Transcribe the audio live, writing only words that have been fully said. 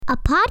A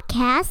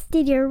podcast?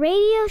 Did your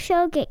radio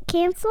show get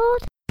canceled?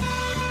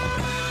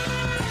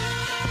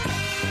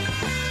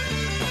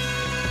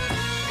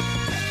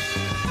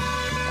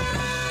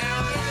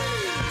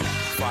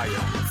 Fire.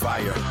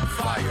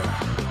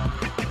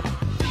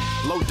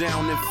 Low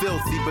down and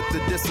filthy, but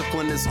the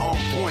discipline is on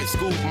point.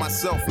 Schooled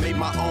myself, made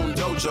my own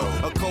dojo.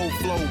 A cold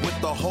flow with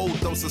the whole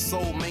dose of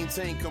soul,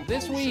 maintain composure.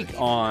 This week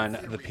on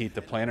the Pete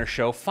the Planner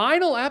Show,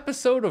 final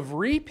episode of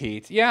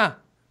RePete. Yeah,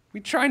 we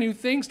try new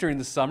things during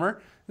the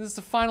summer. This is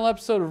the final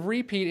episode of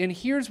RePete, and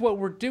here's what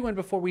we're doing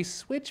before we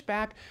switch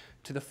back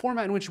to the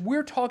format in which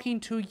we're talking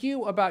to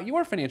you about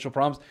your financial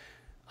problems.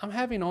 I'm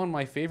having on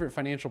my favorite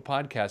financial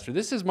podcaster.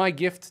 This is my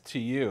gift to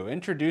you,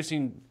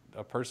 introducing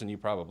a person you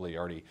probably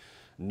already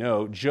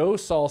know, Joe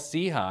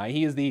Saul-Sehy.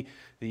 He is the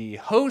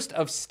host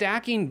of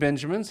Stacking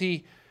Benjamins.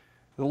 The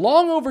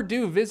long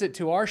overdue visit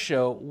to our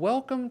show.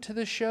 Welcome to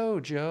the show,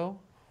 Joe.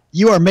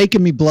 You are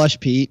making me blush,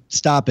 Pete.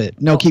 Stop it.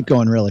 No, keep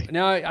going, really.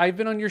 Now, I've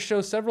been on your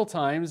show several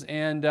times,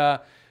 and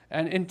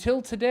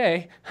until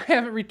today, I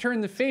haven't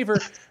returned the favor,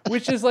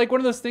 which is like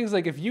one of those things,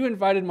 like if you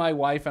invited my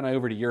wife and I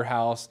over to your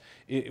house,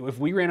 if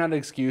we ran out of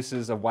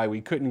excuses of why we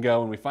couldn't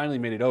go and we finally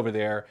made it over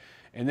there,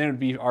 and then it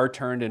would be our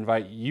turn to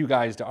invite you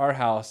guys to our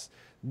house,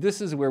 this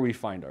is where we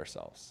find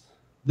ourselves.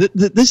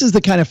 This is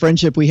the kind of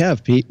friendship we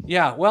have, Pete.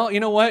 Yeah, well, you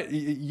know what?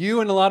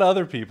 You and a lot of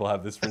other people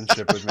have this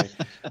friendship with me.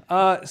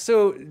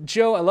 So,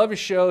 Joe, I love your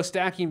show,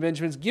 Stacking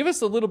Benjamins. Give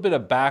us a little bit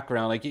of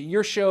background. Like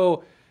your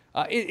show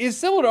is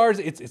similar to ours.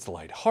 It's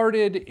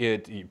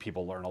lighthearted.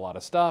 People learn a lot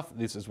of stuff.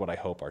 This is what I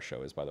hope our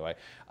show is, by the way.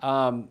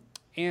 And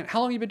how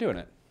long have you been doing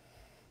it?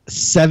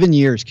 7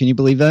 years. Can you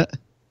believe that?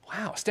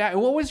 Wow.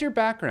 What was your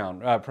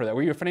background for that?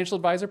 Were you a financial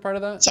advisor part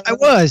of that? So I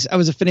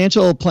was a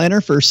financial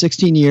planner for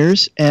 16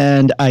 years,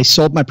 and I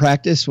sold my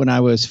practice when I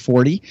was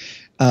 40.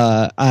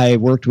 I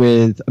worked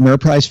with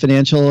Ameriprise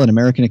Financial and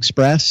American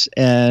Express,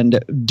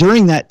 and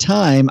during that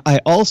time, I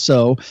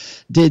also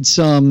did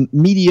some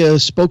media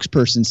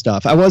spokesperson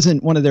stuff. I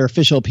wasn't one of their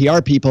official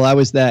PR people. I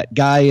was that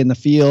guy in the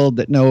field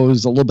that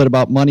knows a little bit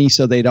about money,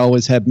 so they'd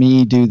always have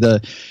me do the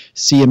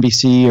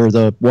CNBC or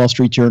the Wall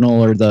Street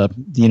Journal or the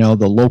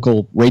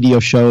local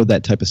radio show,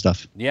 that type of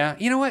stuff. Yeah,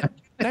 you know what?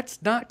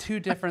 That's not too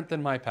different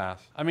than my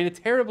path. I mean,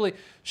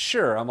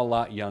 sure, I'm a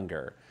lot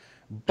younger,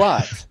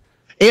 but...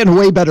 And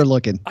way better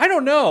looking. I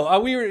don't know.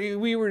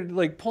 We were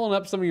like pulling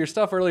up some of your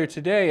stuff earlier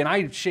today, and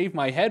I shaved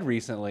my head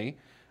recently.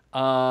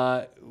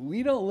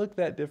 We don't look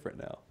that different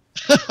now.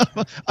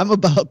 I'm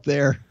about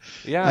there.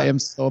 Yeah, I am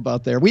so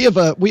about there. We have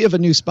a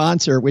new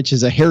sponsor, which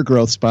is a hair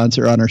growth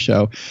sponsor on our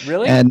show.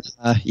 Really? And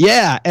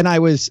yeah, and I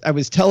was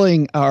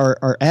telling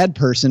our ad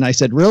person, I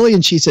said, really?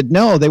 And she said,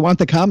 no, they want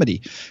the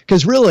comedy.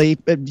 Because really,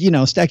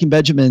 Stacking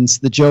Benjamins,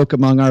 the joke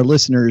among our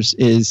listeners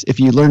is, if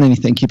you learn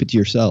anything, keep it to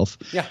yourself.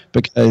 Yeah.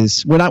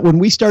 Because when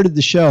we started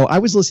the show, I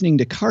was listening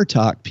to Car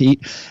Talk,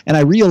 Pete, and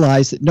I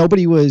realized that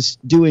nobody was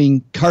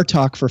doing Car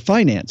Talk for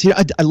finance.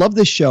 I love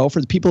this show. For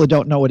the people that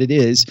don't know what it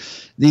is,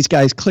 these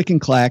guys, Click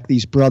and Clack,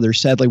 these brothers,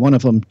 sadly one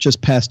of them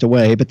just passed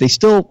away, but they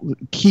still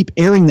keep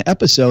airing the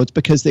episodes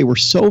because they were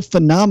so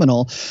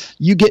phenomenal.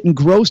 You get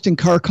engrossed in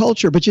car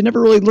culture, but you never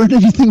really learned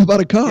anything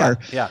about a car.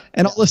 Yeah.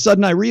 And all of a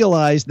sudden I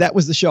realized that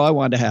was the show I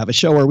wanted to have, a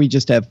show where we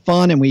just have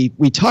fun and we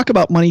talk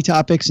about money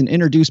topics and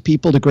introduce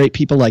people to great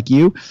people like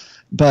you.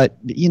 But,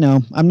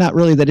 I'm not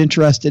really that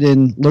interested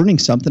in learning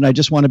something. I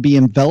just want to be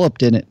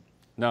enveloped in it.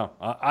 No,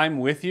 I'm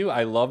with you.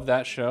 I love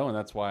that show, and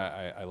that's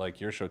why I like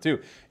your show too.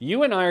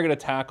 You and I are going to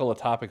tackle a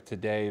topic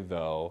today,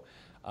 though,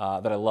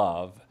 that I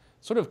love,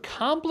 sort of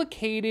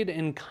complicated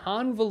and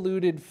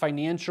convoluted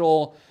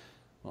financial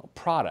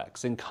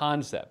products and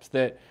concepts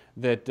that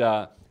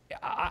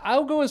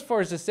I'll go as far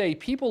as to say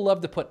people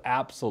love to put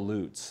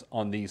absolutes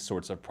on these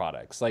sorts of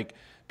products. Like,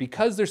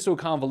 because they're so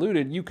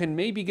convoluted, you can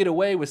maybe get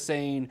away with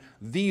saying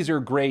these are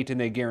great and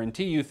they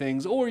guarantee you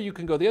things, or you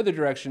can go the other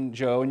direction,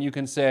 Joe, and you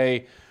can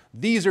say,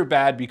 these are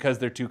bad because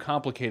they're too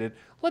complicated.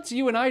 Let's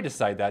you and I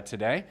decide that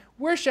today.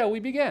 Where shall we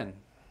begin?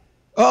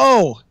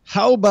 Oh,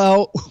 how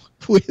about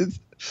with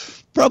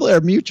probably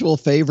our mutual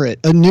favorite,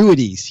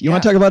 annuities. You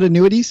want to talk about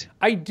annuities?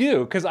 I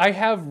do, because I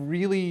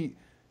would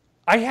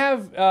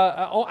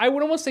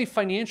almost say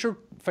financial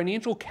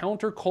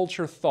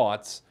counterculture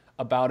thoughts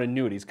about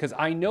annuities, because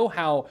I know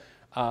how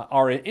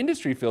our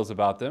industry feels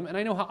about them, and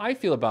I know how I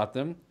feel about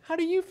them. How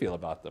do you feel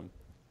about them?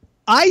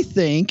 I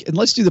think, and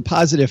let's do the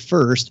positive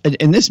first,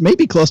 and this may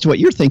be close to what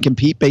you're thinking,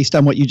 Pete, based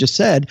on what you just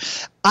said.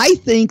 I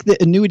think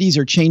that annuities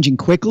are changing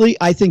quickly.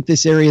 I think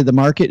this area of the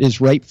market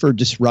is ripe for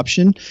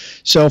disruption.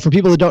 So for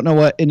people that don't know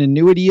what an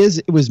annuity is,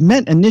 it was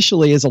meant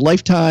initially as a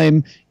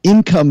lifetime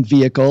income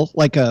vehicle,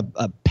 like a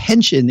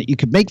pension that you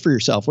could make for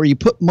yourself, where you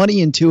put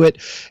money into it,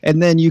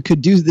 and then you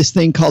could do this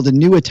thing called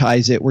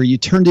annuitize it, where you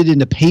turned it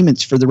into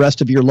payments for the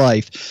rest of your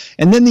life.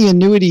 And then the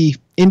annuity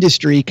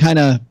industry kind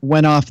of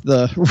went off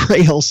the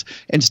rails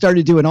and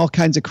started doing all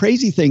kinds of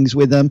crazy things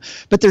with them.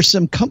 But there's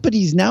some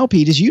companies now,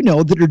 Pete, as you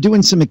know, that are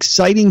doing some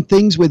exciting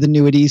things with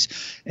annuities.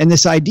 And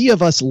this idea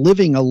of us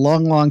living a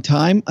long, long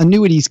time,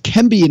 annuities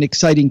can be an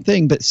exciting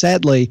thing, but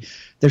sadly,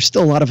 there's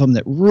still a lot of them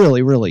that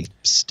really, really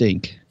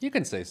stink. You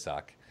can say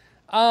suck.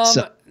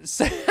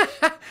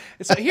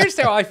 So here's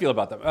how I feel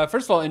about them.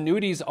 First of all,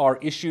 annuities are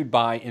issued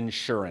by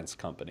insurance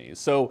companies.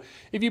 So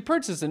if you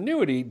purchase an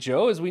annuity,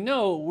 Joe, as we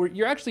know,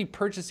 you're actually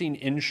purchasing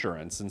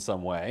insurance in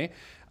some way,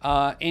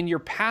 and you're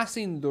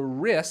passing the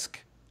risk,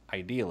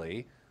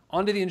 ideally,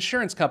 onto the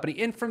insurance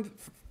company. And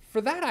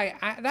for that,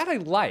 I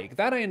like,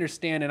 that I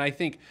understand, and I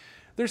think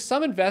there's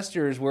some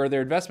investors where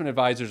their investment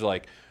advisors are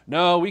like,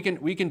 no, we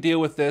can deal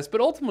with this,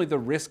 but ultimately the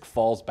risk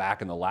falls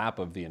back in the lap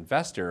of the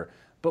investor.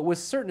 But with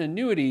certain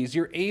annuities,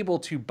 you're able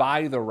to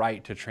buy the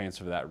right to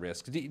transfer that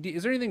risk.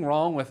 Is there anything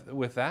wrong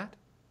with that?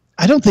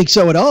 I don't think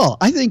so at all.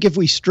 I think if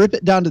we strip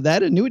it down to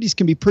that, annuities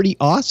can be pretty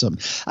awesome.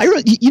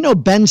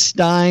 Ben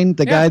Stein,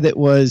 the guy that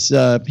was,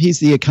 he's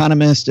the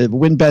economist of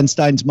Win Ben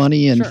Stein's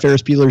Money and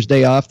Ferris Bueller's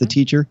Day Off, the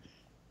teacher.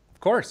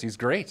 Of course, he's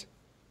great.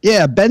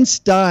 Yeah, Ben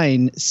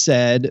Stein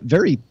said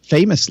very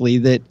famously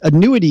that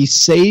annuities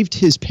saved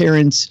his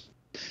parents'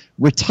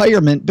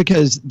 retirement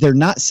because they're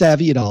not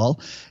savvy at all,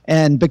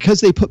 and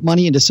because they put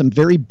money into some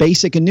very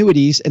basic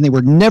annuities and they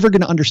were never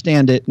going to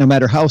understand it no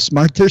matter how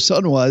smart their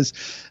son was.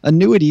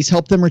 Annuities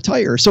help them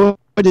retire. So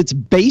but it's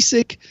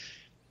basic.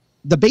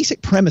 The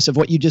basic premise of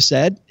what you just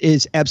said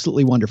is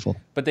absolutely wonderful.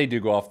 But they do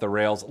go off the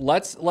rails.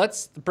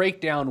 Let's break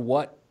down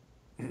what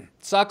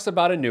sucks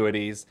about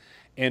annuities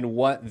and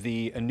what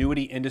the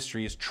annuity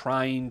industry is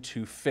trying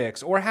to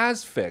fix or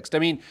has fixed. I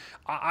mean,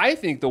 I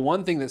think the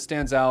one thing that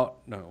stands out,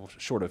 no,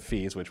 short of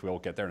fees, which we'll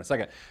get there in a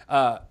second,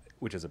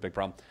 which is a big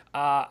problem,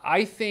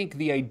 I think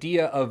the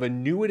idea of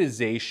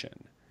annuitization,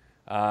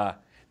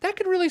 that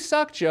could really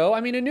suck, Joe.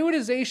 I mean,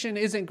 annuitization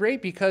isn't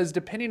great because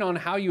depending on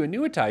how you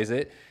annuitize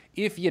it,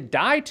 if you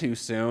die too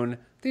soon,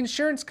 the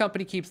insurance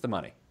company keeps the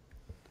money.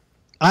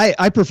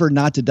 I prefer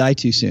not to die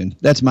too soon.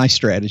 That's my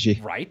strategy.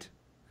 Right?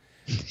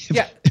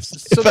 Yeah,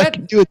 so if I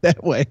can do it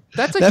that way.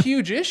 That's a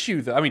huge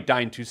issue, though. I mean,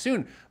 dying too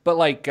soon, but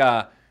like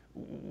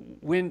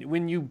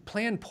when you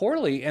plan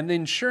poorly and the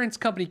insurance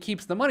company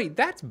keeps the money,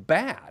 that's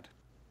bad.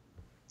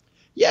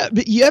 Yeah,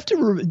 but you have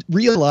to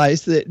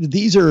realize that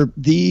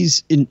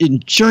these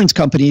insurance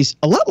companies,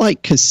 a lot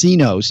like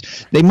casinos,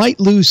 they might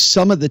lose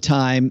some of the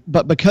time,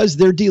 but because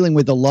they're dealing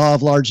with the law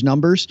of large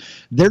numbers,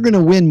 they're going to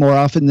win more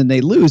often than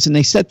they lose. And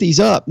they set these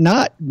up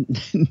not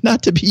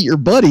to be your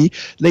buddy.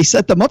 They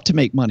set them up to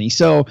make money.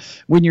 So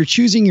when you're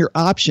choosing your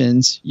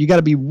options, you got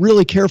to be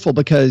really careful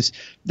because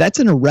that's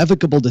an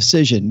irrevocable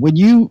decision. When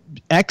you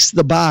X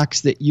the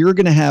box that you're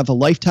going to have a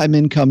lifetime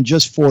income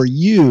just for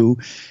you,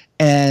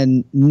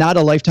 and not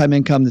a lifetime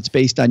income that's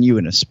based on you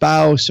and a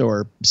spouse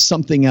or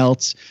something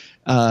else,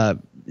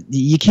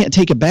 you can't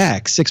take it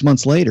back 6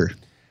 months later.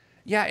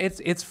 Yeah,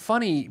 it's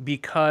funny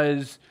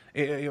because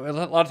a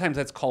lot of times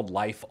that's called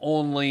life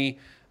only.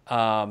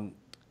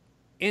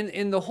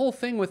 In the whole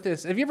thing with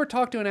this, have you ever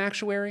talked to an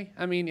actuary?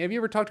 I mean, have you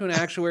ever talked to an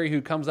actuary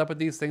who comes up with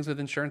these things with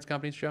insurance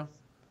companies, Joe?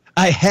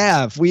 I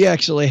have. We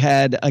actually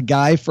had a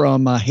guy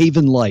from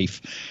Haven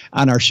Life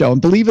on our show. And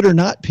believe it or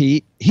not,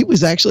 Pete, he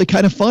was actually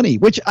kind of funny,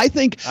 which I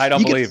think... I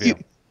don't believe you.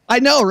 I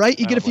know, right?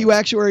 You get a few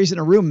actuaries in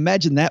a room.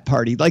 Imagine that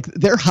party. Like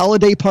their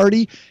holiday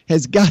party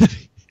has got to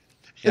be...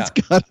 It's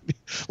got to be...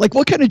 Like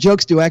what kind of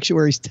jokes do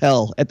actuaries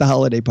tell at the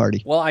holiday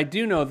party? Well, I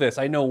do know this.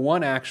 I know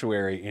one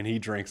actuary and he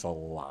drinks a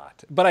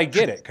lot. But I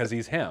get it because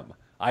he's him.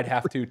 I'd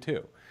have to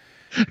too.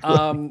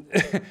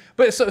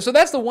 But so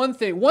that's the one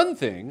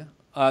thing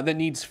that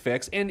needs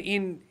fixed. And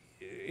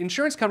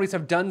insurance companies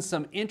have done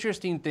some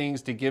interesting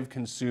things to give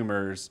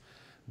consumers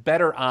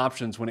better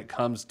options when it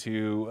comes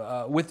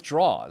to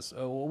withdrawals.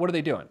 What are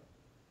they doing?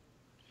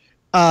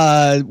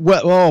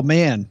 Well, oh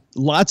man,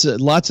 lots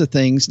of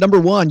things. Number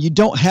one, you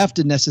don't have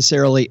to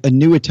necessarily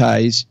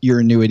annuitize your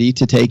annuity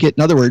to take it.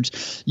 In other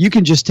words, you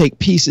can just take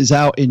pieces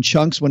out in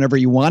chunks whenever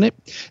you want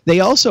it. They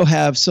also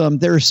have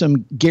there are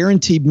some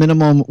guaranteed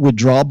minimum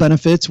withdrawal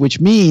benefits, which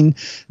mean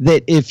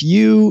that if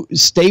you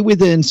stay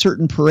within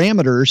certain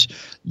parameters,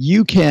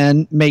 you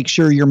can make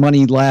sure your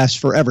money lasts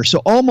forever.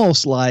 So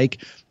almost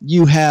like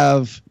you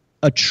have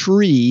a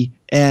tree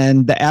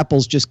and the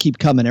apples just keep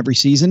coming every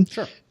season.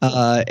 Sure.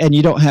 And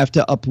you don't have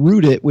to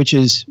uproot it, which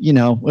is,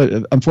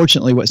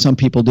 unfortunately what some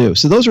people do.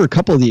 So those are a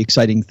couple of the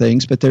exciting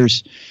things, but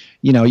there's,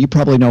 you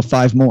probably know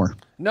 5 more.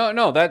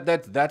 No,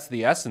 that's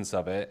the essence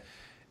of it.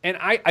 And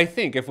I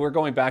think if we're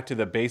going back to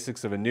the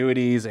basics of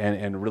annuities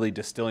and really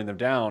distilling them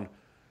down,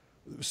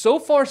 so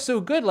far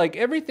so good. Like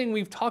everything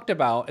we've talked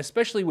about,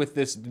 especially with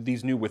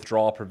these new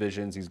withdrawal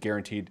provisions, these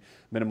guaranteed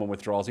minimum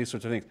withdrawals, these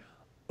sorts of things,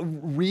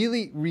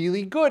 really,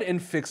 really good and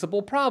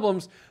fixable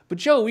problems. But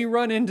Joe, we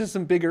run into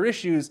some bigger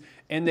issues,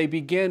 and they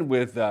begin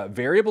with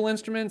variable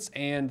instruments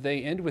and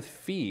they end with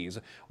fees.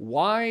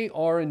 Why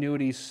are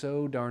annuities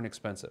so darn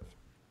expensive?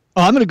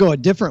 Oh, I'm going to go a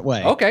different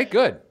way. Okay,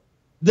 good.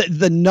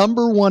 The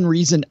number one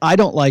reason I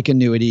don't like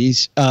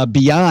annuities,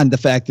 beyond the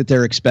fact that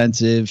they're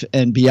expensive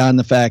and beyond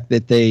the fact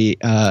that they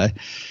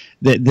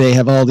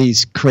have all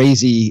these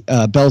crazy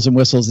bells and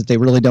whistles that they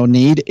really don't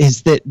need,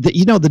 is that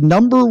the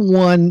number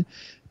one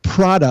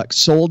product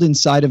sold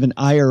inside of an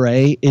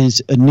IRA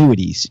is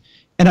annuities.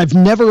 And I've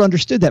never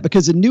understood that,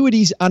 because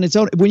annuities on its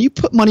own, when you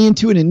put money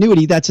into an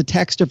annuity, that's a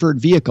tax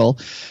deferred vehicle,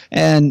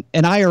 and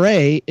an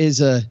IRA is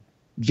a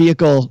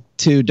vehicle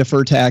to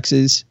defer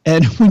taxes.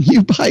 And when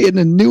you buy an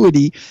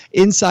annuity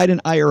inside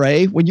an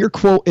IRA, when your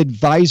quote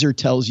advisor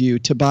tells you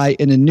to buy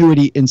an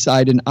annuity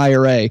inside an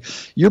IRA,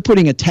 you're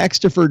putting a tax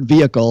deferred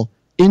vehicle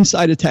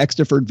inside a tax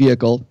deferred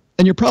vehicle,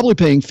 and you're probably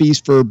paying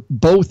fees for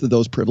both of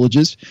those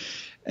privileges.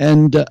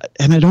 And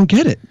I don't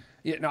get it.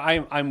 Yeah, no,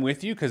 I'm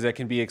with you, because that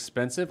can be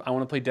expensive. I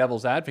want to play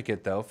devil's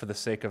advocate, though, for the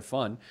sake of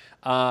fun.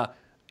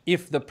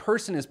 If the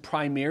person is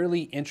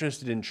primarily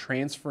interested in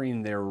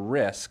transferring their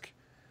risk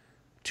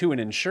to an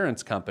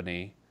insurance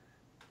company,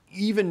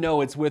 even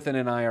though it's within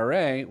an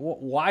IRA,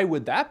 why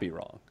would that be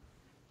wrong?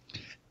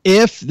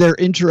 If they're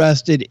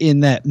interested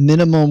in that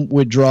minimum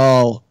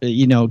withdrawal,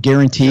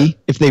 guarantee, sure,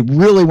 if they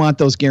really want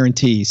those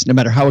guarantees, no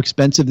matter how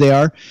expensive they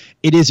are,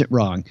 it isn't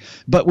wrong.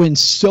 But when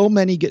so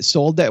many get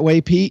sold that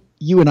way, Pete,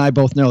 you and I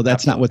both know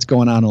that's not what's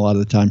going on a lot of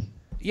the time.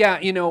 Yeah,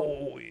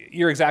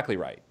 you're exactly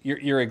right.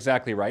 You're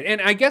exactly right.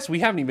 And I guess we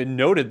haven't even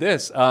noted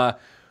this.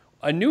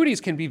 Annuities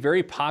can be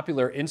very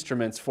popular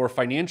instruments for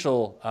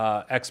financial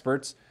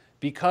experts,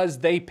 because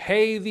they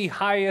pay the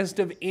highest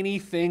of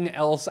anything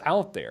else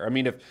out there. I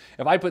mean, if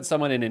I put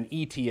someone in an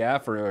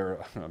ETF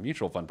or a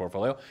mutual fund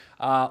portfolio,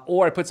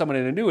 or I put someone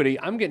in an annuity,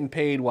 I'm getting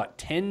paid,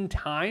 10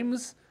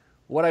 times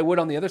what I would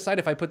on the other side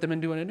if I put them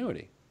into an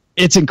annuity.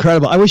 It's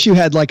incredible. I wish you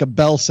had like a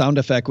bell sound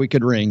effect we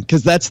could ring,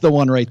 because that's the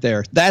one right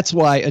there. That's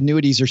why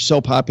annuities are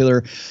so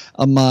popular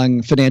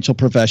among financial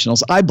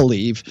professionals, I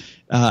believe.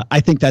 I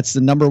think that's the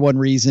number one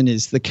reason,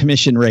 is the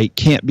commission rate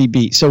can't be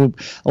beat. So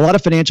a lot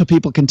of financial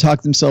people can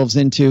talk themselves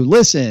into,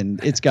 listen,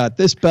 it's got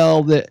this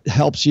bell that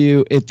helps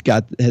you.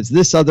 Has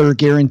this other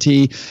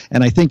guarantee,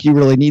 and I think you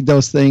really need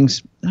those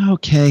things.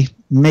 Okay,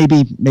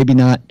 maybe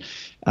not.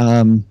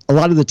 A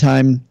lot of the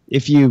time,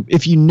 if you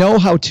know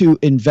how to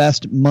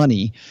invest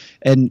money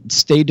and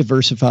stay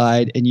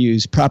diversified and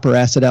use proper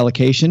asset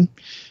allocation,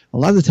 a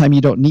lot of the time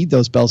you don't need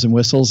those bells and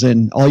whistles,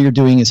 and all you're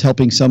doing is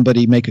helping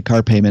somebody make a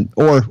car payment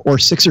or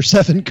 6 or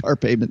 7 car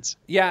payments.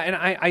 Yeah, and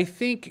I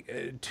think,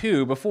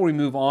 too, before we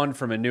move on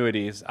from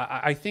annuities,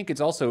 I think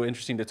it's also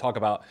interesting to talk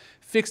about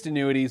fixed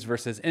annuities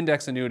versus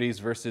index annuities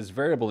versus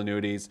variable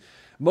annuities.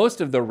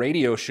 Most of the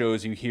radio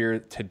shows you hear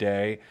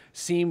today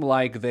seem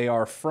like they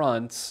are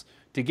fronts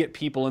to get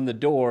people in the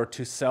door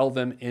to sell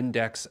them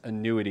index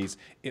annuities.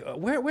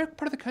 Where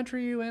part of the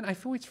country are you in? I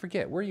always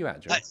forget. Where are you at,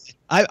 Joe?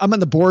 I'm on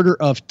the border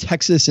of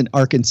Texas and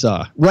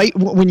Arkansas. Right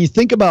when you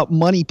think about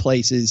money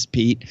places,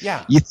 Pete,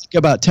 yeah, you think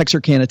about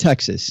Texarkana,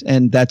 Texas,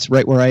 and that's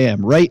right where I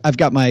am. Right, I've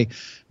got my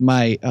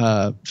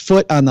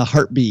foot on the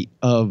heartbeat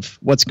of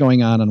what's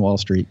going on Wall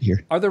Street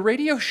here. Are the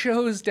radio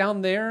shows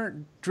down there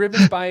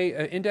driven by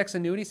index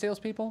annuity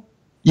salespeople?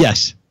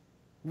 Yes.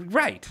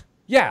 Right.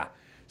 Yeah.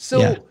 So.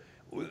 Yeah.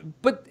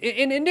 But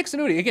in index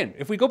annuity, again,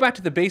 if we go back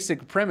to the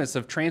basic premise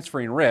of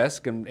transferring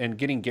risk and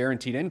getting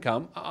guaranteed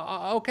income,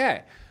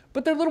 okay.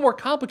 But they're a little more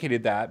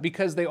complicated than that,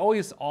 because they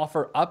always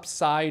offer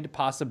upside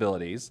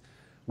possibilities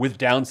with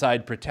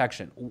downside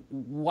protection.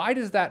 Why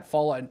does that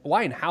fall?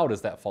 Why and how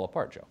does that fall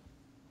apart, Joe?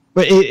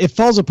 But it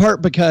falls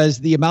apart because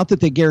the amount that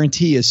they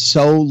guarantee is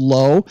so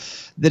low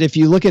that if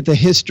you look at the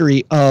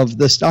history of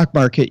the stock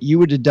market, you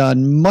would have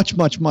done much,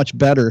 much, much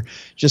better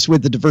just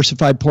with the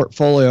diversified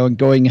portfolio and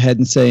going ahead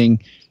and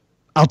saying,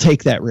 I'll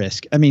take that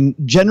risk. I mean,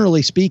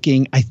 generally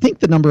speaking, I think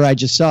the number I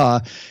just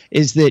saw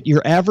is that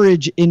your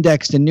average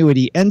indexed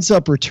annuity ends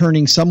up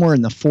returning somewhere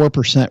in the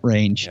 4%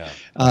 range. Yeah.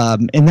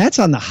 And that's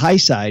on the high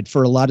side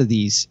for a lot of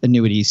these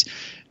annuities.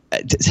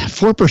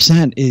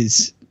 4%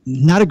 is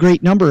not a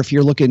great number if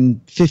you're looking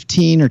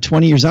 15 or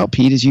 20 years out,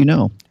 Pete, as you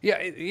know.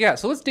 Yeah.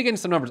 So let's dig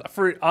into some numbers.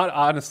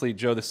 Honestly,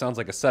 Joe, this sounds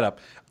like a setup.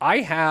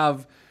 I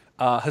have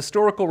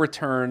historical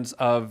returns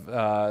of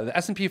the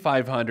S&P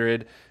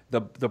 500,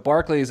 the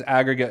Barclays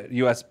Aggregate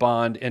U.S.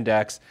 Bond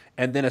Index,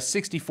 and then a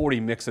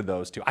 60-40 mix of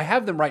those two. I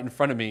have them right in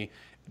front of me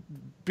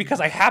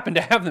because I happen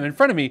to have them in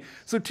front of me.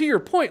 So to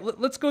your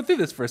point, let's go through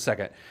this for a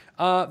second.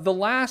 The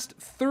last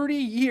 30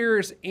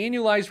 years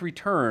annualized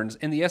returns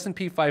in the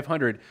S&P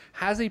 500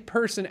 has a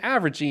person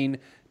averaging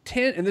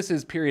 10, and this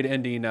is period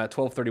ending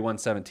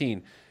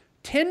 12/31/17,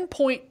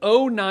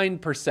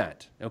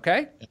 10.09%.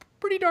 Okay,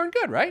 pretty darn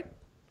good, right?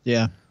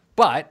 Yeah.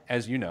 But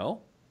as you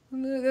know,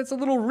 that's a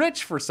little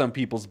rich for some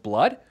people's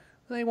blood.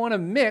 They want to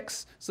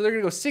mix, so they're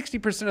going to go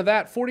 60% of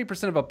that,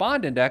 40% of a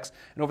bond index,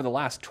 and over the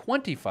last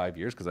 25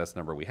 years, because that's the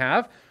number we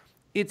have,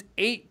 it's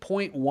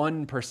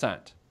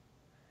 8.1%.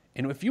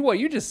 And if what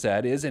you just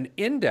said is an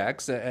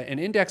index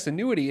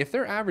annuity, if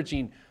they're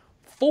averaging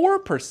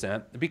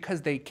 4%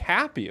 because they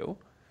cap you,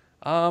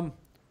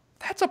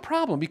 that's a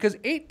problem because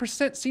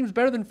 8% seems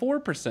better than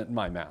 4% in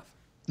my math.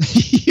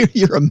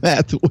 You're a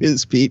math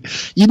whiz,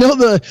 Pete. You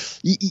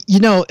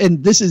know,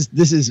 and this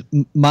is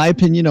my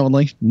opinion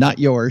only, not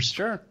yours.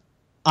 Sure.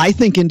 I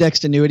think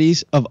indexed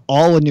annuities of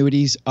all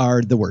annuities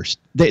are the worst.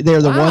 They're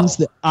the ones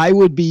that I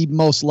would be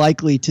most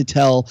likely to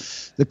tell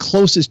the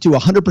closest to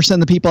 100% of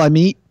the people I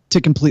meet to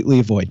completely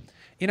avoid.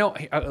 You know,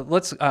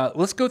 let's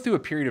go through a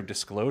period of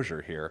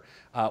disclosure here.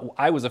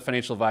 I was a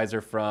financial advisor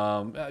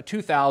from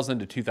 2000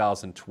 to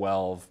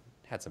 2012.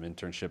 Had some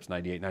internships,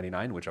 98,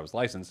 99, which I was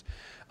licensed.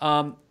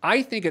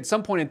 I think at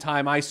some point in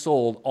time, I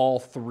sold all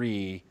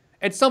three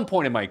at some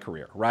point in my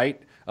career,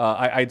 right?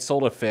 I had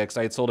sold a fixed,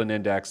 I had sold an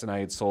index, and I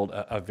had sold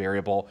a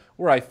variable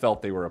where I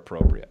felt they were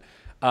appropriate.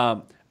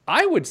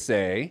 I would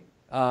say,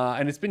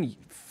 and it's been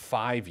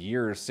 5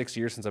 years, 6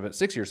 years since I've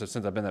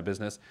been in that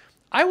business.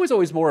 I was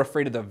always more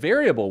afraid of the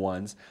variable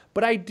ones,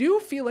 but I do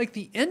feel like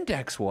the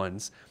index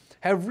ones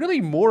have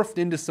really morphed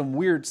into some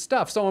weird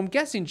stuff. So I'm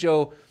guessing,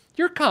 Joe,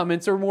 your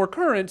comments are more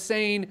current,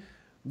 saying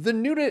the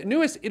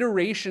newest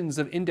iterations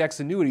of index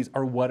annuities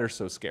are what are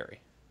so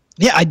scary.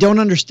 Yeah, I don't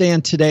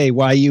understand today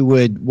why you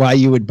would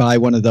buy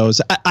one of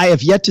those. I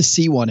have yet to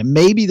see one, and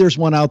maybe there's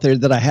one out there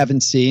that I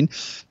haven't seen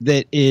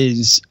that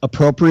is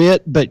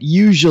appropriate, but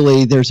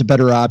usually there's a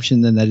better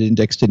option than that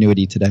indexed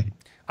annuity today.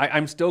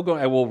 I'm still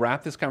going. I will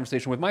wrap this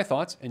conversation with my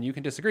thoughts, and you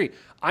can disagree.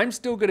 I'm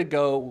still going to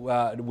go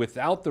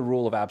without the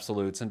rule of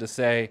absolutes, and to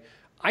say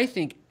I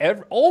think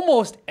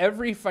almost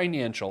every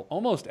financial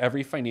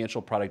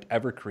product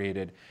ever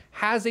created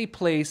has a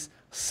place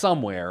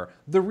somewhere.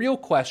 The real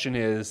question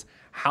is,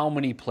 how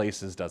many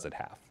places does it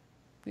have?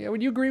 Yeah,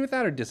 would you agree with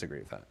that or disagree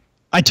with that?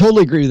 I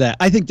totally agree with that.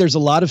 I think there's a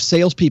lot of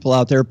salespeople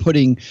out there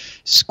putting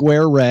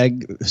square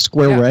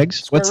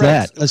regs. What's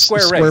that?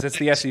 Square regs. It's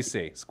the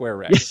SEC. Square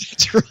regs.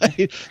 That's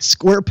right.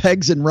 Square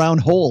pegs and round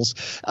holes.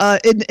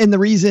 And the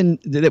reason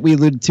that we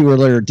alluded to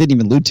earlier, didn't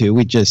even allude to,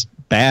 we just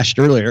bashed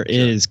earlier,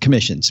 is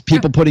commissions.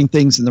 People putting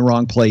things in the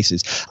wrong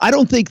places. I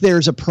don't think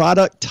there's a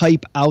product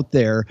type out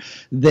there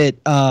that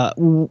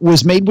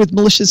was made with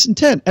malicious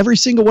intent. Every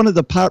single one of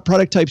the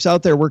product types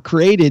out there were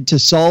created to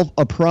solve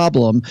a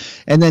problem,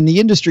 and then the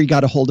industry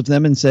got a hold of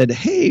them and said,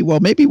 hey, well,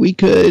 maybe we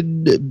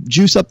could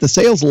juice up the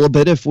sales a little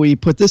bit if we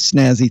put this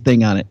snazzy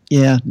thing on it.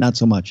 Yeah, not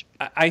so much.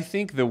 I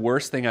think the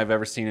worst thing I've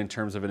ever seen in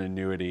terms of an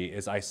annuity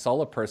is I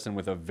saw a person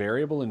with a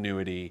variable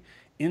annuity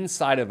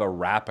inside of a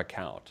wrap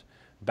account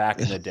back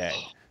in the day.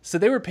 So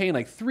they were paying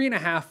like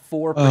 3.5%,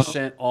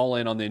 4% all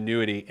in on the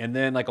annuity, and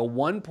then like a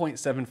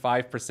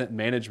 1.75%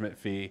 management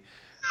fee.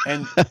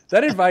 And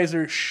that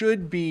advisor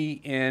should be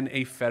in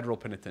a federal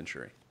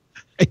penitentiary.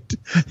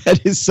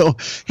 That is so.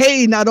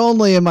 Hey, not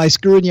only am I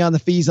screwing you on the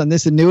fees on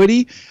this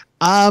annuity,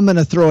 I'm going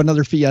to throw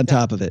another fee on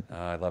top of it.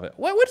 I love it.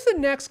 What's the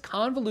next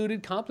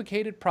convoluted,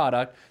 complicated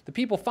product that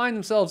people find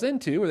themselves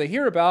into or they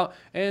hear about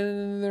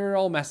and they're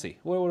all messy?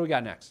 What do we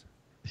got next?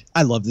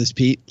 I love this,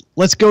 Pete.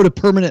 Let's go to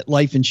permanent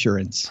life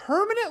insurance.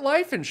 Permanent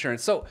life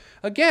insurance. So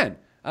again,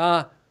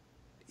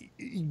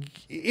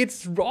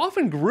 it's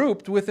often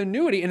grouped with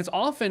annuity, and it's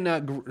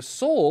often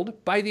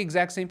sold by the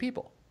exact same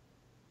people.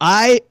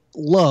 I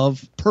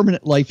love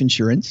permanent life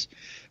insurance,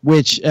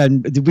 which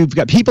we've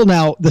got people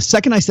now. The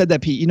second I said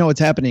that, Pete, you know what's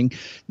happening.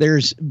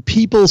 There's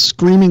people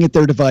screaming at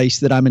their device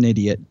that I'm an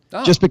idiot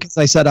just because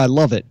I said I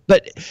love it.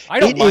 But I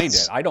don't mind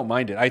it. I don't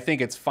mind it. I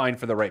think it's fine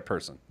for the right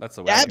person. That's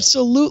the way.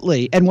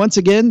 Absolutely. And once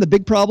again, the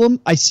big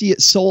problem, I see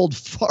it sold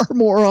far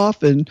more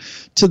often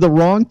to the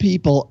wrong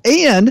people.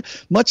 And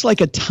much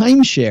like a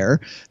timeshare,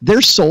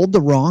 they're sold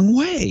the wrong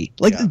way.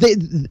 Like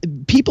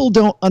people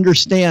don't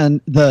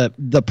understand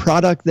the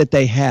product that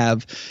they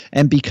have.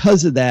 And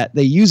because of that,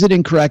 they use it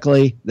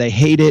incorrectly. They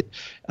hate it,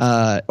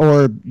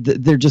 or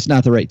they're just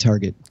not the right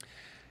target.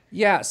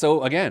 Yeah.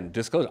 So again,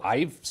 disclose.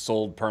 I've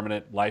sold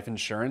permanent life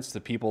insurance to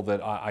people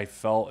that I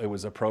felt it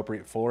was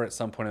appropriate for at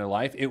some point in their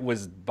life. It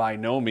was by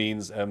no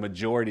means a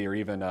majority or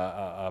even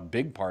a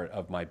big part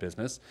of my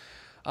business.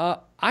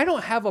 I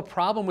don't have a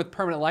problem with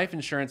permanent life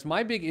insurance.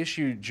 My big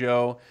issue,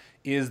 Joe,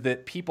 is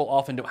that people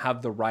often don't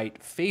have the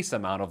right face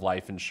amount of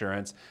life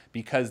insurance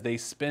because they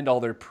spend all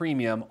their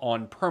premium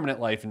on permanent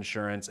life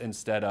insurance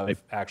instead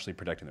of actually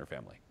protecting their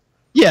family.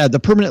 Yeah, the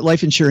permanent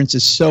life insurance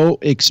is so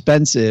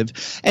expensive.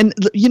 And,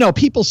 you know,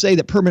 people say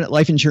that permanent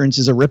life insurance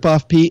is a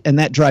ripoff, Pete, and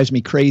that drives me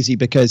crazy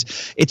because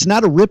it's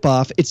not a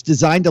ripoff. It's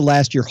designed to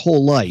last your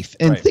whole life.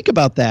 And think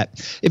about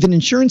that. If an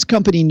insurance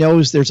company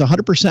knows there's a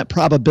 100%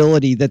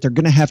 probability that they're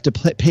going to have to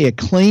pay a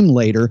claim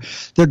later,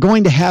 they're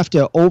going to have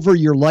to, over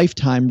your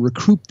lifetime,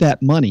 recoup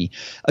that money.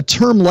 A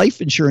term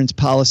life insurance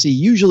policy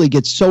usually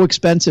gets so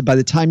expensive by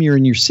the time you're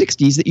in your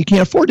 60s that you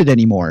can't afford it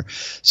anymore.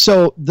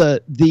 So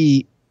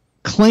the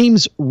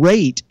claims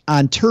rate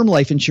on term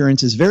life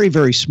insurance is very,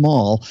 very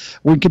small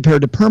when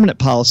compared to permanent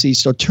policies.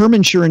 So term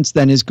insurance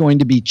then is going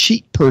to be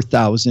cheap per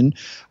thousand,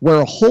 where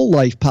a whole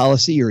life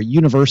policy or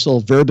a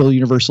variable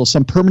universal,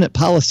 some permanent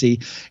policy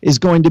is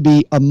going to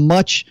be a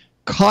much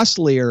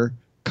costlier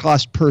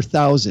cost per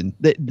thousand.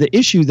 The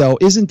issue, though,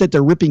 isn't that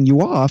they're ripping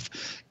you off.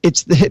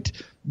 It's that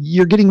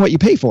you're getting what you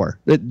pay for.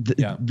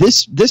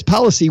 This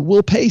policy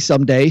will pay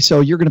someday, so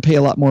you're going to pay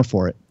a lot more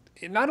for it.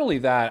 Not only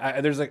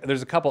that, there's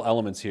a couple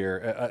elements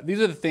here. These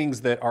are the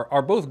things that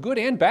are both good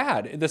and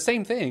bad. The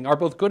same thing are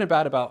both good and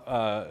bad about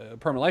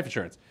permanent life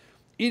insurance.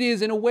 It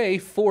is, in a way,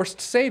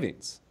 forced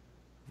savings,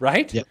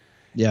 right? Yep.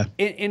 Yeah.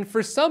 And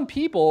for some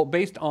people,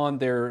 based on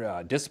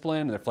their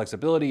discipline and their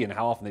flexibility and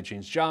how often they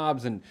change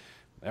jobs and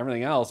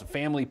everything else,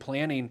 family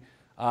planning,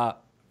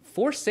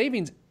 forced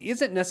savings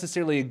isn't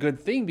necessarily a good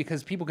thing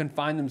because people can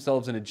find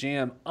themselves in a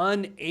jam,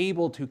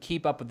 unable to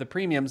keep up with the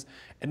premiums,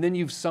 and then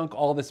you've sunk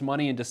all this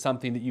money into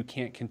something that you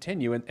can't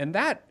continue, and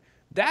that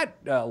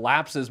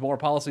lapses more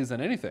policies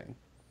than anything.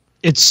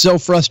 It's so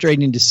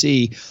frustrating to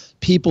see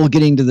people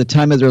getting to the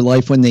time of their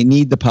life when they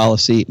need the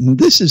policy. And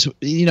this is,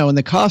 and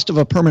the cost of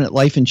a permanent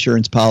life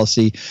insurance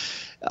policy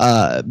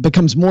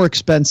becomes more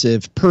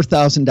expensive per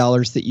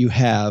 $1,000 that you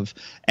have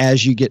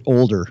as you get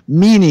older,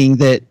 meaning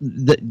that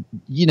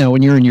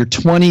when you're in your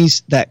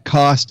 20s, that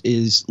cost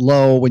is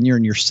low. When you're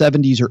in your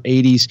 70s or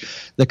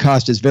 80s, the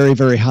cost is very,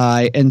 very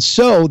high. And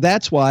so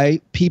that's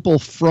why people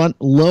front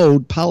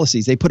load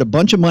policies. They put a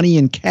bunch of money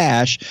in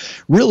cash.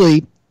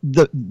 Really,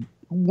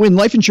 when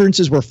life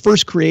insurances were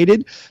first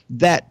created,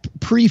 that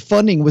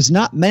pre-funding was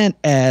not meant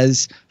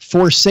as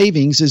for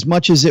savings as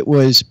much as it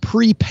was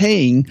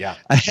prepaying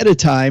ahead of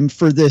time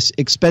for this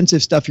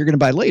expensive stuff you're going to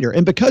buy later.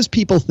 And because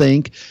people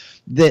think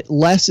that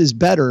less is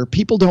better,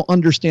 people don't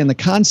understand the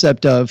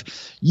concept of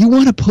you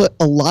want to put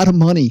a lot of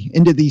money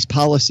into these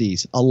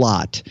policies, a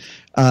lot,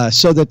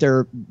 so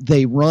that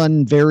they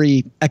run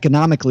very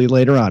economically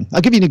later on.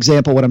 I'll give you an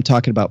example of what I'm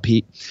talking about,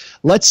 Pete.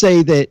 Let's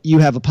say that you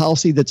have a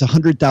policy that's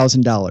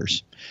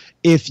 $100,000.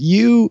 If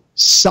you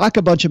sock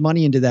a bunch of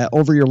money into that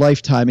over your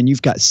lifetime and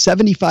you've got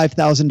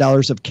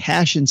 $75,000 of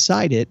cash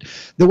inside it,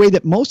 the way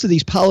that most of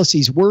these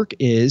policies work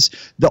is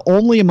the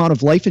only amount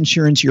of life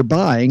insurance you're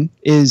buying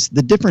is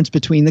the difference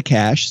between the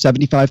cash,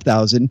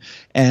 $75,000,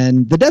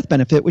 and the death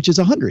benefit, which is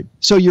 $100,000.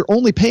 So you're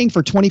only paying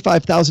for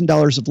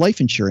 $25,000 of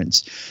life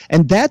insurance.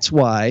 And that's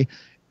why,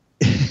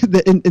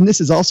 and this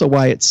is also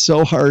why it's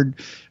so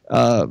hard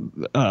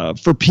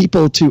for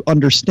people to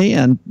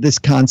understand this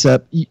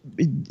concept.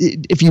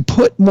 If you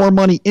put more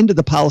money into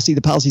the policy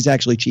is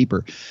actually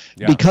cheaper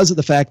because of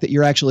the fact that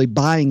you're actually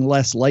buying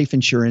less life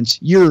insurance.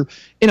 You're,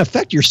 in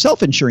effect, you're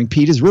self-insuring,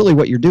 Pete, is really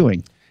what you're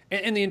doing.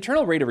 And the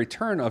internal rate of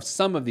return of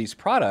some of these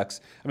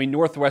products, I mean,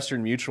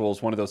 Northwestern Mutual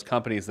is one of those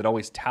companies that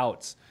always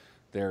touts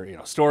their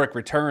historic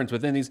returns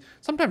within these,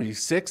 sometimes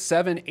 6,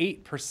 7,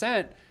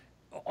 8%.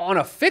 On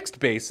a fixed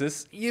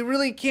basis, you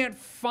really can't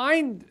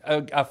find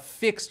a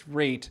fixed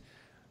rate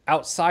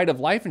outside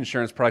of life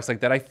insurance products like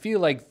that. I feel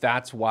like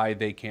that's why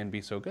they can be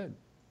so good.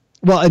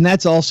 Well, and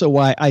that's also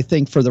why I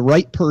think for the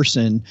right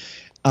person,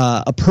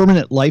 a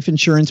permanent life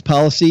insurance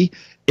policy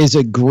is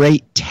a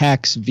great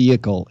tax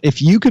vehicle.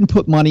 If you can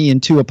put money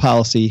into a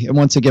policy, and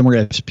once again, we're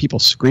going to have people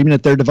screaming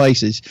at their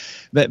devices,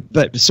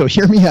 but so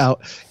hear me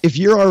out. If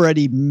you're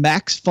already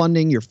max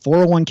funding your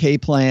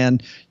 401k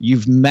plan,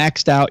 you've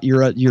maxed out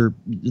your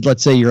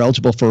let's say you're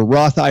eligible for a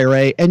Roth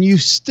IRA, and you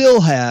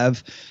still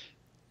have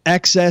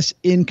excess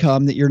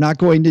income that you're not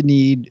going to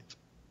need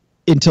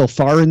until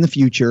far in the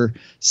future,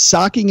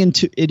 socking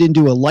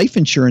into a life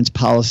insurance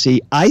policy,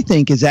 I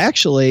think is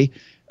actually,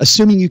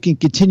 assuming you can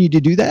continue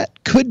to do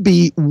that, could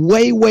be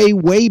way, way,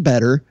 way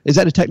better. Is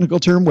that a technical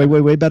term? Way,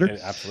 way, way better?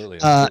 Absolutely.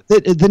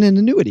 Than an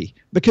annuity,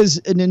 because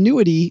an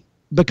annuity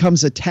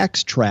becomes a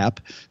tax trap.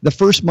 The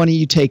first money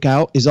you take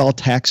out is all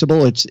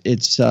taxable.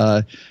 It's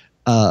a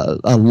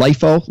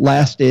LIFO,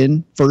 last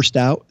in, first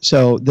out.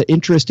 So the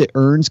interest it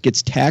earns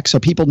gets taxed. So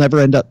people never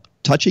end up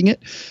touching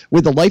it.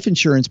 With a life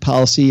insurance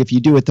policy, if you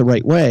do it the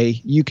right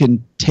way, you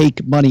can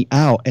take money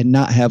out and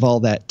not have all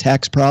that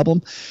tax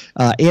problem.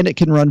 And it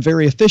can run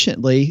very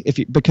efficiently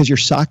because you're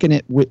socking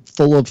it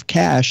full of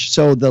cash.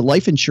 So the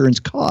life insurance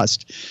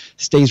cost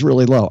stays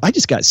really low. I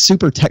just got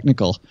super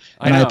technical,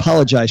 and I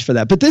apologize for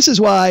that. But this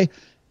is why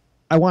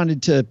I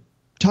wanted to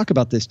talk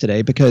about this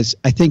today, because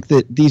I think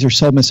that these are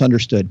so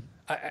misunderstood.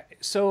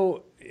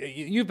 So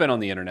you've been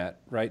on the internet,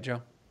 right,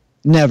 Joe?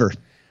 Never.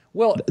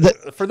 Well,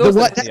 for those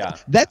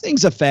that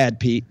thing's a fad,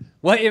 Pete.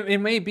 Well, it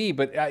may be,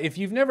 but if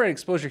you've never had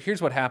exposure,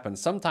 here's what happens.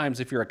 Sometimes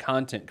if you're a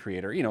content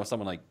creator,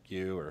 someone like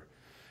you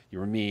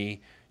or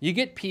me, you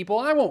get people,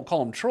 I won't call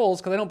them trolls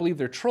because I don't believe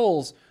they're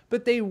trolls,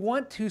 but they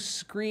want to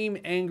scream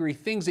angry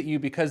things at you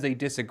because they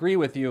disagree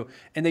with you,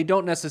 and they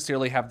don't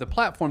necessarily have the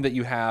platform that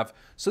you have,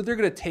 so they're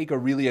going to take a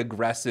really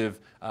aggressive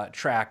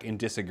track in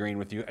disagreeing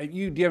with you. Do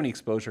you have any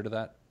exposure to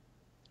that?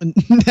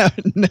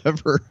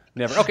 Never.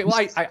 Okay,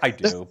 well, I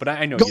do, but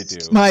I know you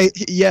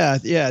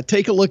do.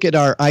 Take a look at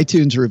our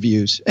iTunes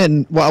reviews.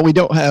 And while we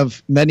don't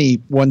have many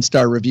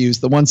one-star reviews,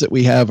 the ones that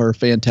we have are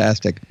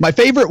fantastic. My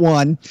favorite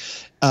one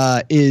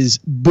is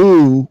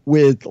Boo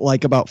with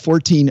like about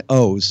 14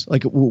 O's.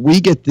 Like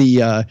we get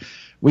the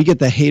We get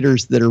the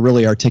haters that are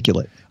really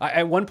articulate.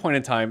 At one point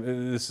in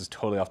time, this is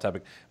totally off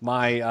topic.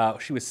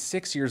 She was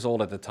 6 years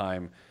old at the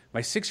time. My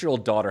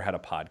 6-year-old daughter had a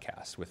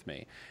podcast with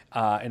me,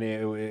 and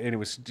it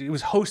was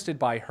hosted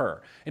by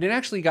her, and it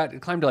actually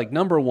climbed to like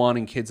 #1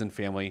 in Kids and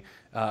Family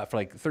for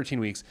like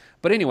 13 weeks.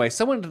 But anyway,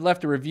 someone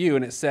left a review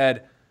and it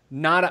said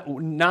not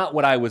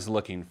what I was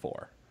looking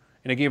for,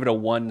 and I gave it a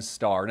 1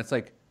 star, and it's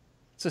like,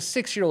 it's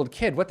a 6-year-old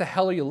kid. What the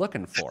hell are you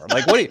looking for?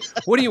 Like,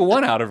 what do you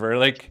want out of her?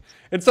 Like,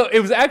 and so it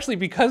was actually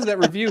because of that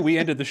review we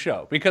ended the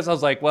show, because I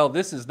was like, well,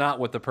 this is not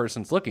what the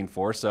person's looking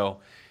for. So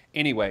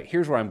anyway,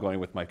 here's where I'm going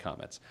with my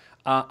comments.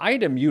 I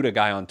had to mute a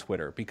guy on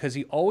Twitter because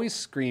he always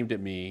screamed at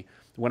me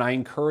when I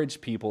encouraged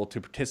people to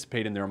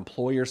participate in their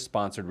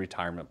employer-sponsored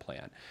retirement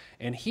plan.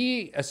 And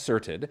he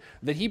asserted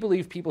that he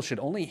believed people should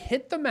only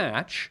hit the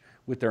match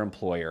with their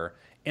employer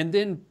and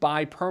then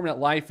buy permanent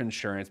life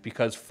insurance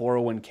because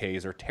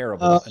 401ks are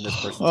terrible in this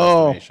person's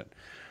estimation.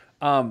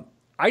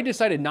 I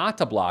decided not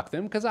to block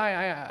them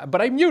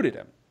but I muted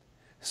him.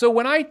 So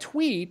when I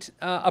tweet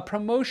a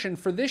promotion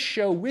for this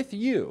show with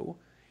you,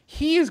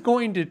 he is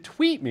going to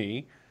tweet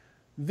me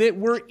that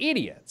we're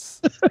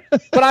idiots,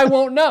 but I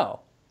won't know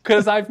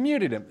because I've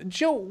muted him.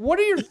 Joe, what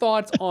are your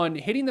thoughts on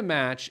hitting the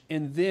match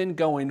and then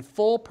going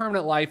full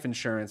permanent life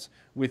insurance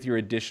with your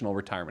additional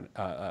retirement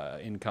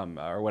income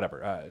or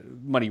whatever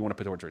money you want to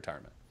put towards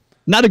retirement?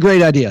 Not a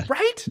great idea.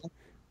 Right?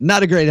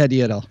 Not a great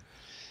idea at all.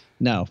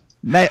 No.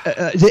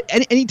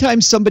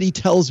 Anytime somebody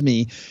tells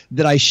me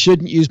that I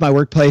shouldn't use my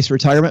workplace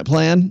retirement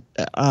plan,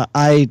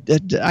 I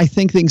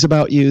think things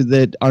about you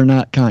that are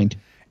not kind.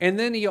 And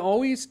then he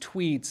always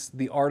tweets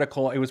the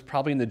article. It was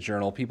probably in the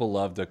Journal. People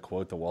love to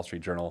quote the Wall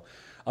Street Journal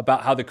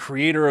about how the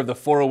creator of the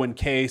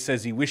 401k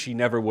says he wish he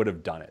never would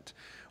have done it,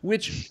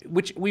 which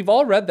we've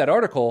all read that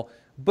article,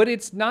 but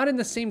it's not in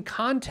the same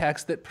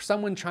context that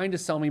someone trying to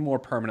sell me more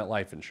permanent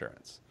life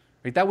insurance.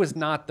 Right? That was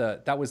not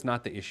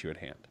the issue at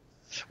hand.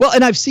 Well,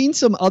 and I've seen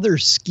some other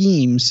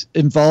schemes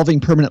involving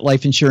permanent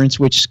life insurance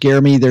which scare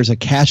me. There's a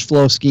cash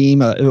flow scheme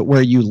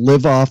where you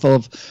live off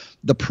of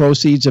the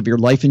proceeds of your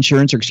life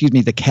insurance, or excuse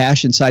me, the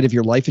cash inside of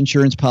your life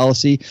insurance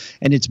policy.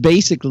 And it's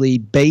basically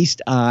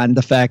based on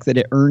the fact that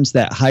it earns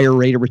that higher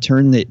rate of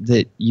return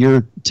that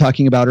you're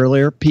talking about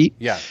earlier, Pete.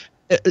 Yeah.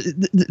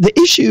 The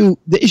issue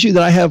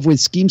that I have with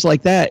schemes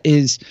like that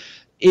is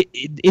it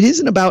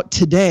isn't about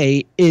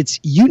today. It's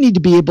you need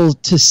to be able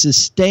to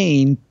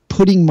sustain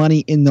putting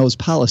money in those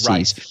policies.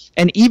 Right.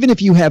 And even if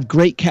you have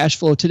great cash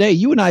flow today,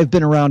 you and I have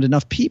been around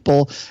enough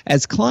people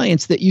as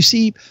clients that you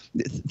see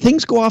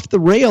things go off the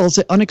rails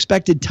at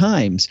unexpected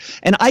times.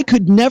 And I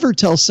could never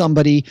tell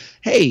somebody,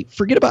 hey,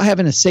 forget about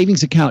having a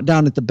savings account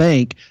down at the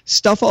bank,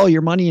 stuff all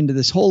your money into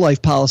this whole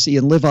life policy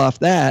and live off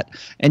that.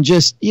 And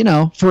just,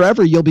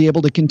 forever you'll be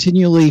able to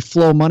continually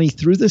flow money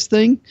through this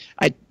thing.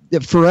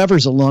 Forever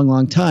is a long,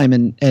 long time,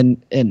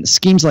 and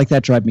schemes like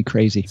that drive me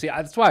crazy. See,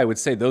 that's why I would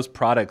say those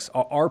products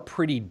are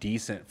pretty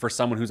decent for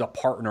someone who's a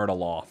partner at a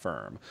law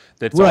firm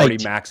that's already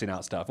maxing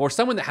out stuff, or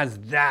someone that has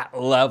that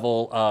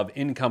level of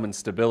income and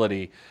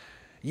stability.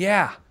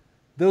 Yeah,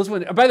 those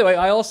ones. By the way,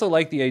 I also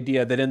like the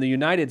idea that in the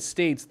United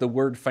States, the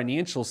word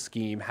financial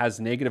scheme has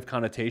negative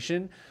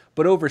connotation,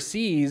 but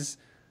overseas,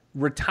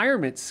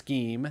 retirement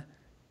scheme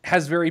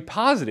has very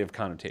positive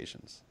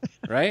connotations,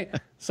 right?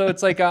 So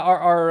it's like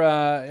our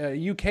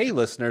UK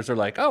listeners are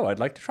like, oh, I'd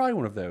like to try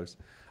one of those.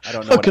 I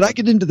don't know. Could I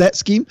get into that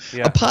scheme?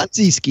 Yeah. A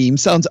Ponzi scheme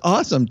sounds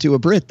awesome to a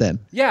Brit then.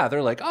 Yeah,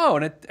 they're like, oh,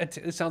 and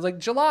it sounds like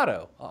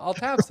gelato. I'll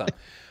have some.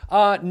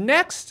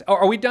 Next,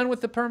 are we done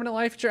with the permanent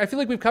life insurance? I feel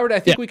like we've covered it. I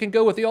think we can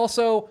go with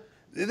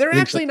they're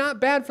actually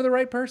not bad for the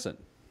right person.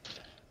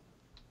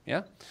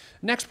 Yeah?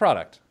 Next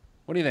product.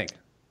 What do you think?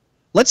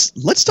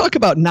 Let's talk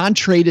about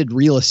non-traded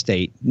real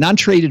estate,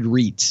 non-traded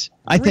REITs.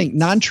 I think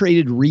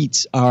non-traded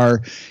REITs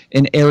are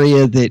an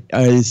area that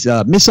is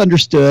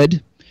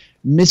misunderstood,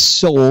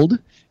 missold.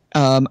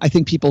 I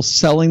think people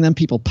selling them,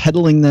 people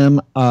peddling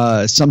them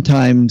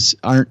sometimes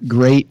aren't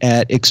great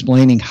at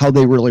explaining how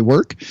they really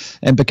work.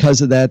 And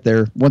because of that,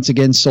 they're once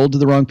again sold to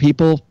the wrong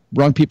people.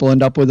 Wrong people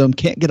end up with them,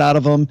 can't get out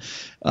of them,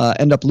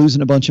 end up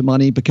losing a bunch of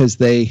money because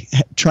they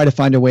try to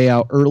find a way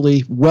out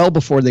early, well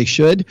before they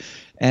should.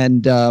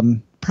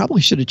 And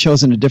probably should have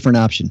chosen a different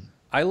option.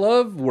 I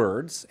love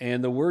words,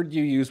 and the word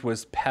you used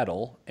was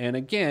peddle. And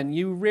again,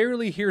 you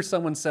rarely hear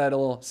someone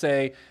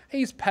say, hey,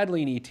 he's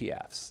peddling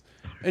ETFs.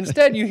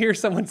 Instead, you hear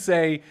someone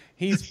say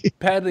he's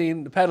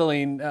peddling,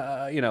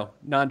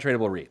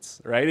 non-tradable REITs,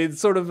 right? It's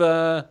sort of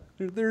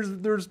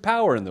there's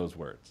power in those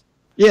words.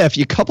 Yeah, if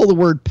you couple the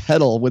word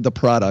peddle with the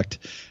product,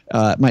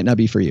 it might not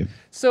be for you.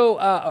 So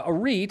a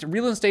REIT,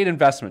 real estate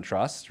investment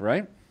trust,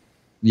 right?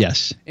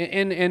 Yes.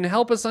 And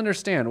help us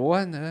understand,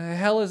 what the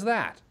hell is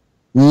that?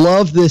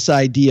 Love this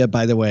idea,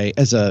 by the way,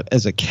 as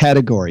a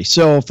category.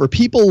 So for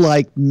people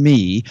like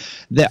me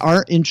that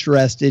aren't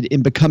interested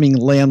in becoming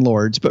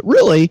landlords, but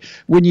really,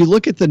 when you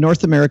look at the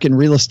North American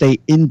Real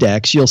Estate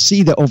Index, you'll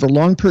see that over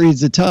long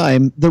periods of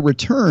time, the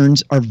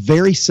returns are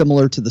very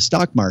similar to the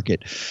stock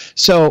market.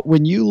 So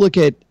when you look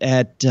at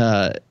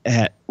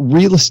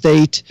real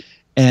estate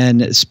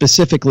and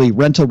specifically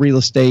rental real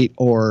estate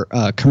or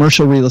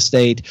commercial real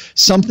estate,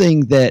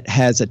 something that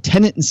has a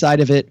tenant inside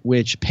of it,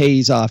 which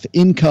pays off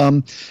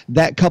income,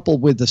 that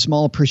coupled with the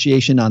small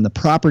appreciation on the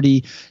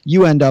property,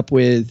 you end up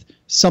with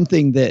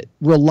something that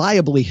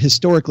reliably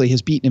historically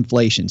has beaten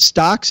inflation.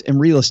 Stocks and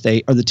real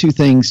estate are the two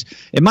things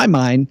in my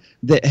mind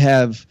that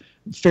have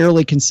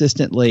fairly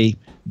consistently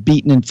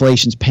beaten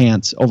inflation's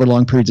pants over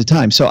long periods of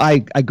time. So I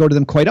go to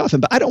them quite often,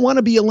 but I don't want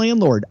to be a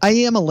landlord. I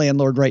am a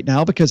landlord right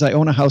now because I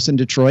own a house in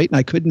Detroit and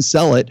I couldn't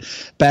sell it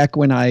back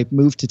when I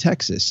moved to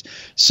Texas.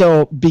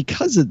 So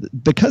because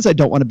I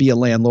don't want to be a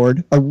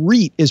landlord, a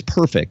REIT is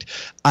perfect.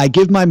 I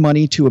give my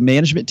money to a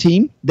management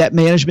team. That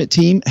management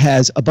team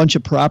has a bunch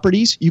of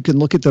properties. You can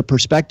look at the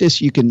prospectus.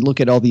 You can look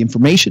at all the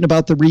information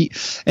about the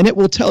REIT, and it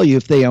will tell you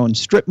if they own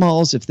strip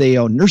malls, if they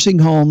own nursing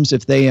homes,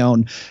 if they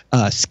own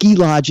ski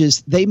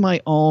lodges. They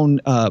might own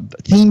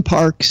theme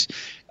parks.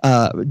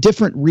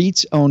 Different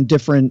REITs own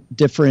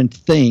different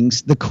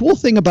things. The cool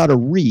thing about a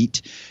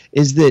REIT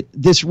is that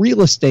this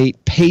real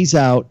estate pays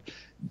out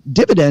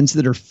dividends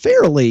that are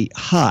fairly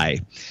high.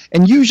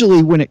 And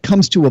usually when it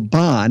comes to a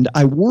bond,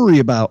 I worry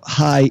about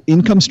high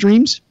income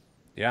streams.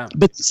 Yeah.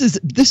 But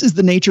this is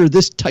the nature of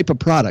this type of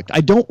product.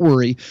 I don't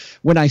worry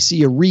when I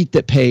see a REIT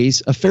that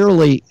pays a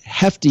fairly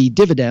hefty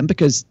dividend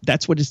because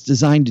that's what it's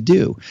designed to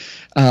do.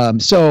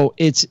 So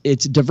it's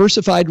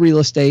diversified real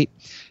estate.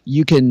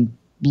 You can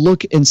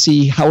look and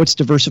see how it's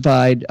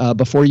diversified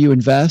before you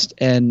invest,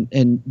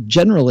 and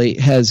generally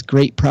has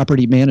great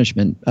property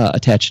management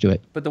attached to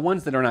it. But the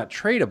ones that are not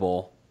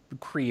tradable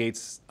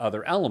creates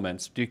other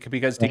elements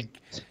because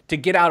to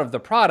get out of the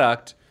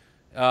product,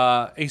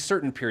 a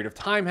certain period of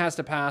time has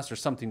to pass, or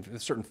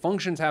certain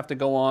functions have to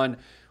go on.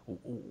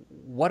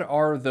 What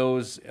are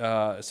those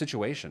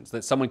situations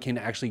that someone can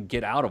actually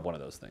get out of one of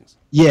those things?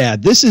 Yeah,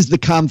 this is the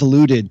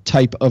convoluted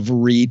type of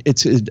REIT.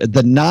 It's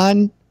the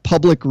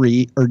non-public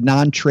REIT or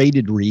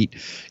non-traded REIT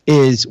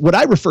is what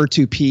I refer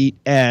to, Pete,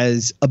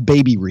 as a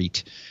baby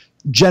REIT.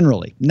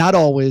 Generally, not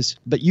always,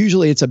 but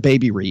usually it's a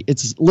baby REIT.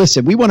 It's,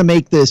 listen, we want to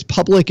make this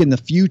public in the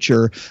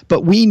future,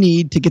 but we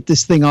need to get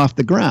this thing off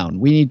the ground.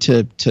 We need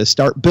to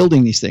start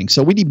building these things.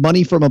 So we need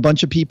money from a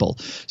bunch of people.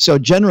 So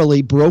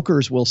generally,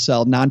 brokers will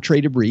sell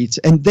non-traded REITs,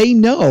 and they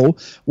know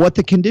what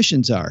the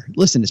conditions are.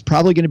 Listen, it's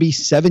probably going to be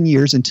 7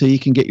 years until you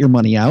can get your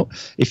money out.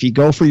 If you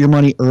go for your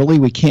money early,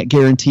 we can't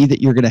guarantee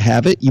that you're going to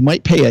have it. You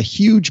might pay a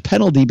huge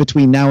penalty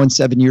between now and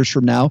 7 years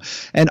from now.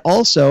 And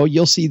also,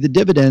 you'll see the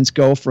dividends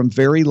go from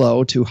very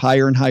low to higher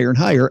and higher and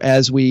higher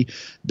as we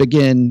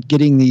begin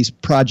getting these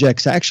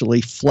projects actually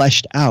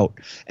fleshed out.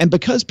 And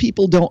because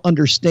people don't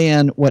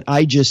understand what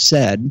I just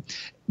said,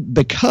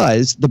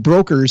 because the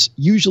brokers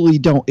usually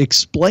don't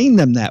explain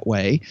them that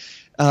way,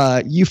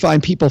 you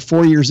find people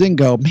 4 years in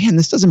go, man,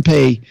 this doesn't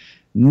pay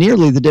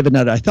nearly the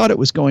dividend I thought it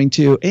was going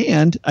to,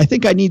 and I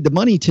think I need the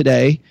money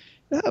today.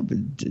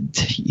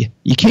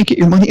 You can't get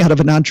your money out of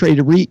a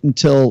non-traded REIT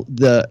until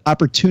the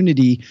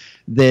opportunity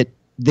that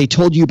they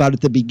told you about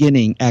at the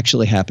beginning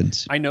actually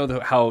happens. I know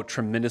how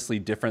tremendously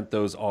different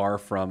those are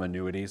from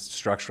annuities,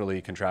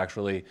 structurally,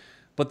 contractually,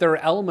 but there are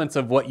elements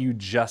of what you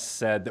just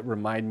said that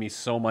remind me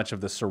so much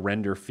of the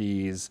surrender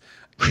fees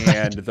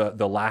and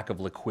the lack of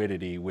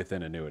liquidity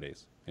within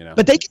annuities. You know?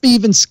 But they can be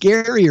even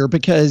scarier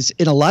because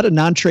in a lot of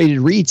non-traded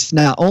REITs,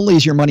 not only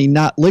is your money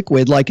not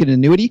liquid like an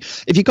annuity,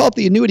 if you call up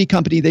the annuity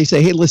company, they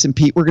say, hey, listen,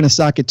 Pete, we're going to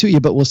sock it to you,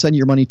 but we'll send you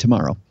your money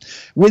tomorrow.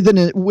 With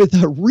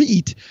a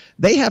REIT,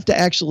 they have to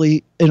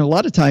actually, in a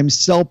lot of times,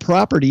 sell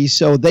property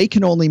so they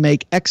can only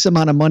make X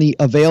amount of money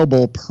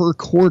available per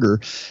quarter.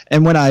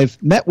 And when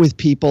I've met with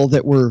people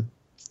that were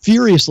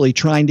furiously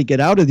trying to get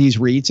out of these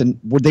REITs, and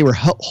they were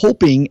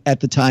hoping at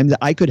the time that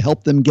I could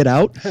help them get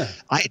out.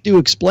 I do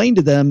explain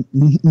to them,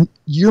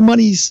 your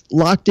money's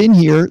locked in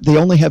here. They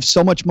only have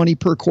so much money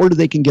per quarter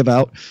they can give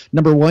out.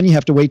 Number one, you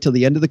have to wait till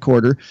the end of the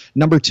quarter.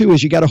 Number two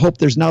is you got to hope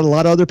there's not a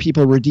lot of other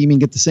people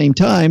redeeming at the same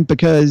time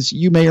because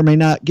you may or may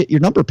not get your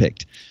number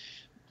picked.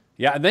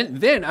 Yeah, and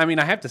then I mean,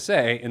 I have to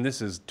say, and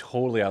this is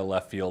totally out of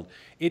left field,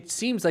 it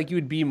seems like you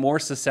would be more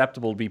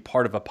susceptible to be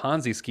part of a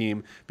Ponzi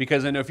scheme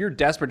because I know if you're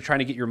desperate trying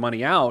to get your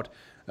money out,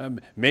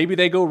 maybe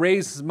they go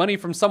raise money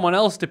from someone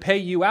else to pay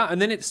you out, and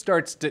then it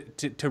starts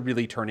to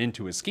really turn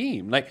into a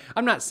scheme. Like,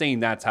 I'm not saying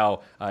that's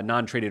how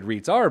non-traded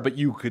REITs are, but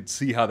you could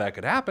see how that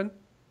could happen.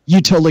 You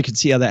totally could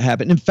see how that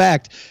happened. In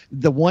fact,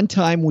 the one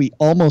time we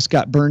almost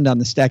got burned on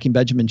the Stacking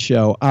Benjamin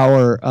show,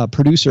 our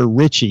producer,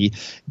 Richie,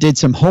 did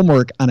some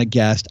homework on a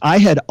guest. I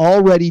had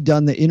already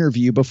done the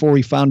interview before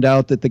we found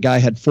out that the guy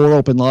had 4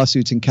 open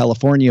lawsuits in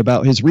California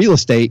about his real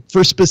estate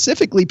for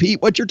specifically, Pete,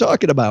 what you're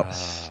talking about.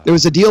 There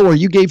was a deal where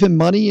you gave him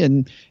money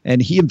and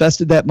he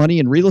invested that money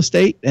in real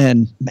estate.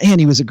 And man,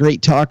 he was a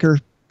great talker.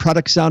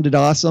 Product sounded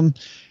awesome.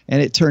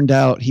 And it turned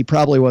out he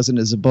probably wasn't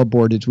as above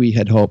board as we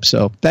had hoped.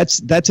 So that's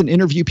an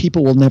interview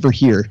people will never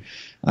hear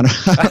on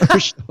our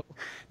show.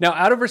 Now,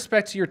 out of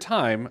respect to your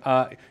time,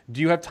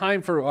 do you have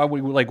time for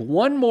like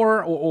one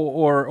more,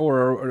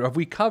 or have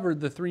we covered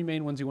the 3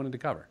 main ones you wanted to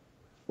cover?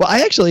 Well,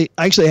 I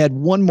actually had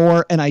one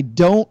more, and I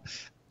don't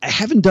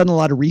haven't done a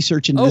lot of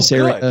research into this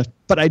area, good.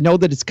 but I know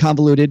that it's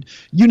convoluted.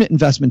 Unit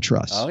investment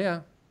trust. Oh,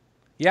 yeah.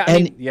 Yeah,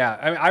 I mean,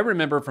 I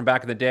remember from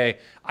back in the day,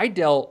 I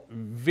dealt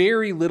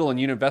very little in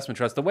unit investment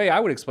trust. The way I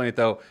would explain it,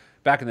 though,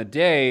 back in the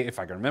day, if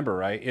I can remember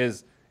right,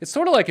 is it's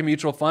sort of like a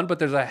mutual fund, but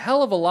there's a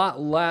hell of a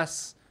lot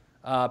less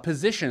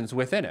positions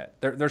within it.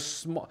 They're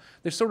small.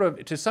 They're sort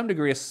of, to some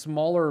degree, a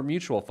smaller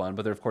mutual fund,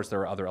 but of course there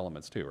are other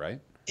elements too,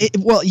 right?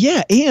 And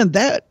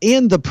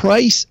the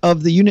price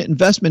of the unit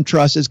investment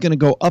trust is going to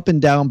go up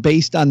and down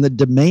based on the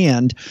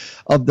demand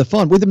of the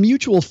fund. With a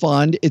mutual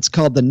fund, it's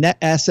called the net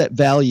asset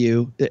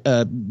value.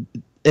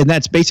 And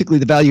that's basically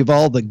the value of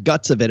all the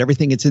guts of it.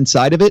 Everything that's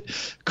inside of it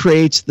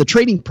creates the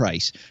trading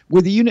price.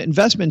 With a unit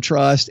investment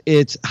trust,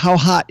 it's how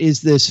hot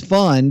is this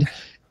fund,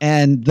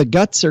 and the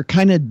guts are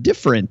kind of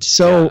different.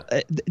 So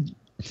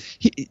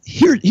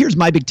here's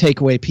my big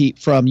takeaway, Pete,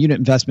 from unit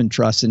investment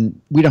trusts, and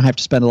we don't have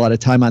to spend a lot of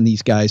time on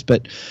these guys,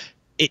 but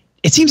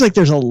it seems like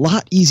there's a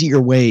lot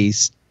easier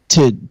ways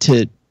to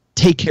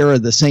take care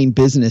of the same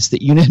business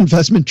that unit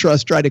investment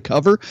trusts try to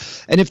cover.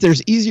 And if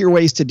there's easier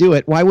ways to do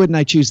it, why wouldn't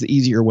I choose the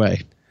easier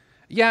way?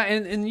 Yeah,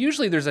 and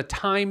usually there's a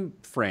time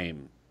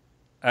frame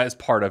as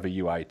part of a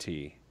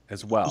UIT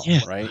as well,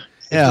 right?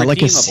 Yeah,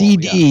 like a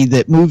CD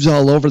that moves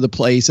all over the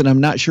place, and I'm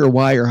not sure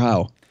why or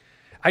how.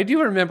 I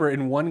do remember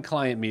in one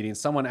client meeting,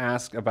 someone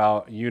asked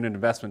about unit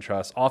investment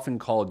trusts, often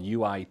called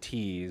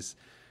UITs,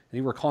 and they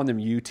were calling them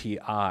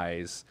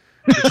UTIs,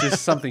 which is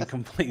something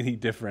completely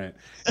different,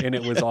 and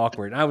it was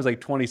awkward. And I was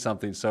like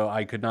 20-something, so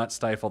I could not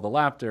stifle the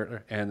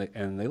laughter,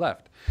 and they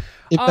left.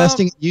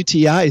 Investing in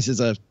UTIs is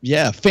a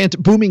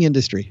booming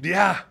industry.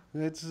 Yeah,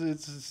 it's a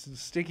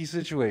sticky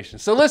situation.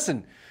 So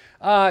listen,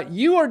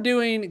 you are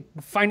doing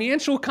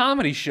financial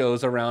comedy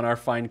shows around our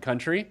fine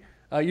country.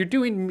 Are you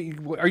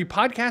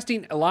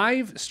podcasting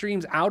live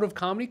streams out of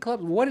comedy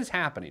clubs? What is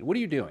happening? What are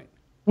you doing?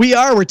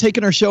 We're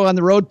taking our show on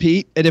the road,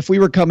 Pete. And if we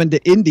were coming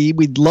to Indy,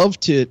 we'd love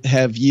to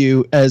have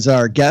you as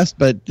our guest.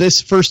 But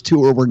this first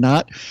tour, we're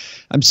not.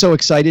 I'm so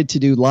excited to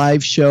do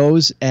live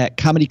shows at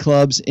comedy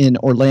clubs in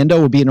Orlando.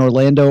 We'll be in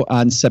Orlando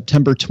on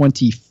September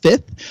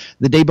 25th,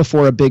 the day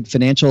before a big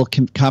financial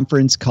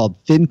conference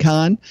called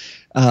FinCon.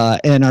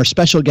 And our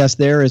special guest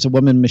there is a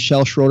woman,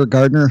 Michelle Schroeder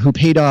Gardner, who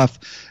paid off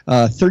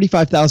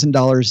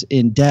 $35,000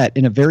 in debt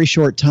in a very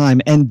short time,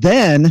 and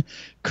then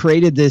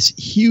created this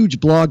huge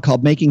blog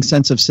called Making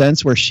Sense of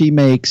Sense, where she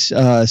makes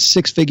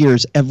 6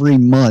 figures every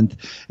month,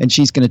 and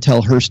she's going to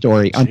tell her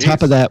story. Jeez. On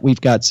top of that,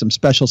 we've got some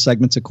special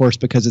segments, of course,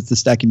 because it's the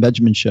Stacking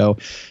Benjamin show.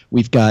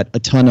 We've got a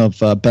ton of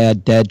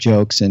bad dad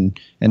jokes and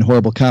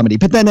horrible comedy.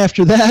 But then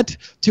after that,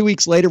 2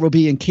 weeks later, we'll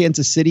be in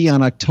Kansas City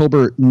on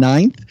October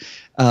 9th.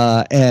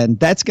 And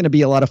that's going to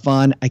be a lot of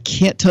fun. I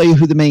can't tell you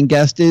who the main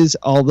guest is,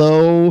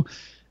 although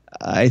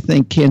I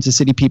think Kansas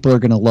City people are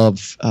going to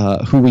love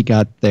who we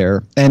got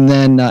there. And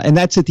then and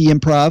that's at the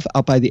Improv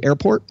out by the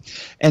airport.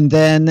 And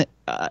then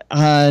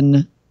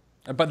on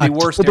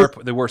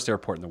the worst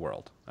airport in the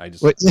world.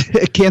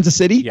 Kansas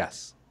City?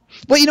 Yes.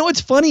 Well, you know what's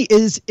funny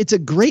is it's a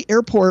great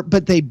airport,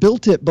 but they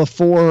built it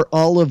before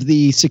all of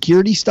the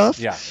security stuff.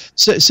 Yeah.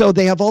 So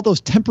they have all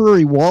those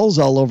temporary walls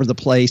all over the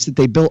place that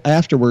they built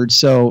afterwards.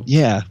 So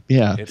yeah.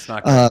 It's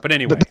not good. But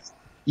anyway.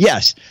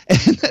 Yes.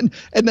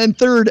 And then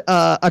third,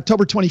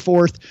 October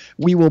 24th,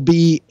 we will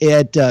be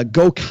at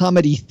Go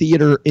Comedy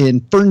Theater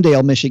in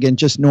Ferndale, Michigan,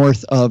 just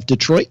north of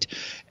Detroit.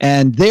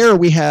 And there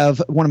we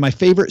have one of my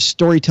favorite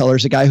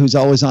storytellers, a guy who's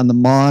always on The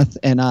Moth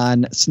and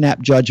on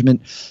Snap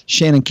Judgment.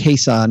 Shannon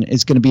Cason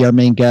is going to be our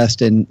main guest,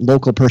 and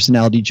local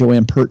personality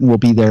Joanne Purton will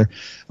be there,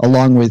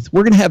 along with,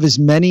 we're going to have as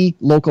many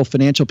local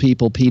financial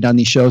people, Pete, on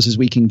these shows as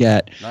we can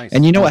get. Nice.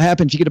 And you know what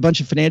happens? You get a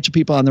bunch of financial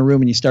people in the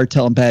room and you start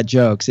telling bad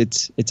jokes.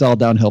 It's all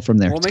downhill from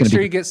there. Well, make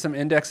sure you get some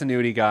index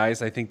annuity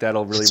guys. I think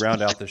that'll really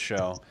round out the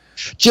show.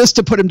 Just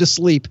to put him to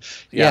sleep.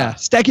 Yeah.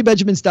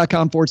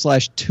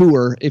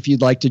 StackingBenjamins.com/tour if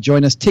you'd like to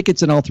join us.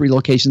 Tickets in all 3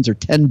 locations are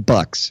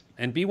 $10.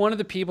 And be one of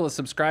the people that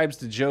subscribes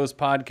to Joe's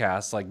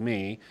podcast, like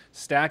me.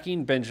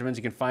 Stacking Benjamins.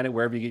 You can find it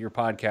wherever you get your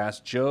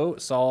podcast. Joe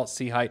Saul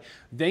Seahite.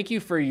 Thank you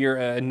for your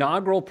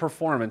inaugural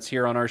performance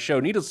here on our show.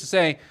 Needless to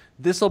say,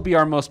 this will be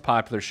our most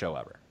popular show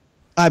ever.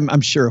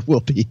 I'm sure it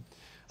will be.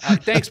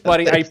 Thanks,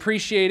 buddy. I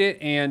appreciate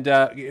it.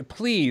 And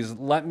please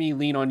let me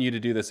lean on you to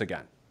do this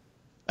again.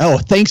 Oh,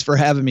 thanks for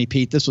having me,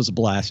 Pete. This was a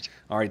blast.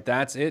 All right,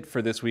 that's it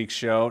for this week's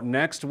show.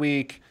 Next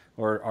week,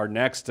 or our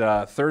next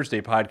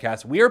Thursday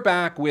podcast, we are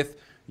back with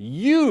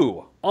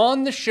you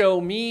on the show,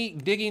 me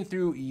digging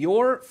through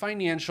your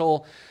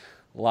financial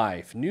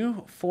life.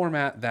 New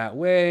format that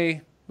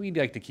way. We'd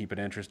like to keep it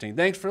interesting.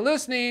 Thanks for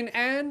listening,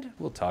 and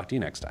we'll talk to you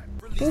next time.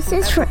 This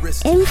is for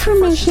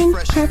information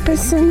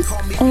purposes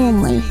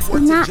only,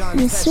 not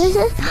the Swiss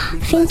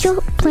financial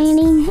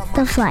planning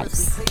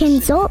advice.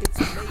 Consult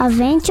a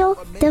financial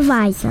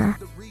advisor.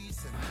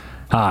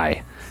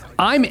 Hi,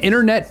 I'm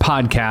internet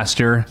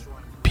podcaster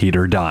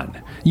Peter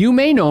Dunn. You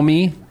may know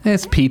me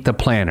as Pete the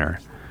Planner.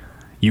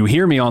 You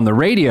hear me on the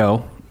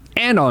radio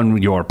and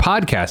on your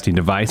podcasting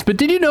device, but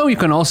did you know you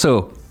can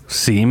also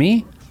see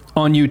me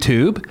on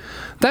YouTube.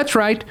 That's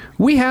right,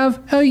 we have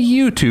a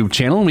YouTube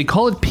channel and we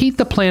call it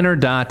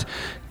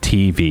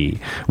PeteThePlanner.tv.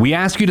 We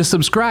ask you to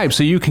subscribe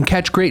so you can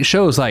catch great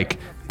shows like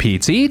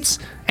Pete's Eats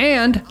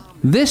and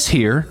this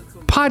here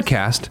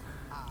podcast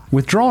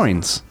with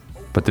drawings.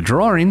 But the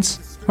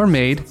drawings are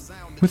made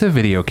with a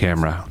video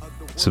camera.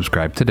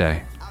 Subscribe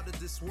today.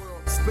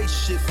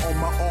 Spaceship on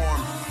my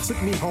arm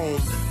took me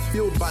home,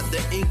 fueled by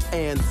the ink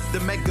and the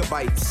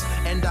megabytes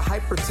and the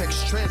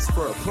hypertext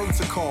transfer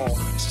protocol,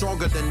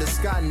 stronger than the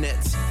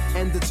Skynet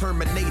and the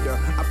Terminator.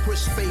 I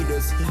push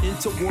faders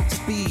into warp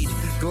speed,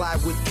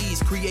 glide with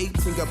ease,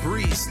 creating a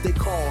breeze they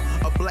call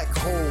a black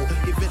hole.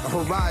 Event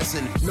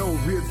horizon, no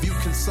rear view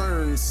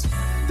concerns.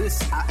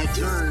 This I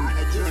adjourn,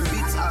 and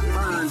beats I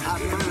burn.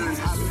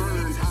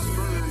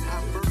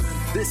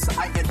 This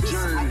I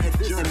adjourn, and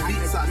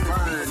beats I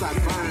burn.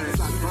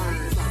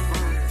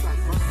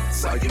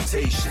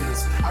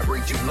 Salutations, I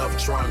bring you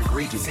love-tron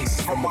greetings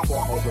from a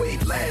faraway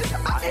land.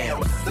 I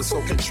am the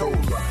sole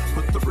controller.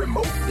 Put the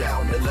remote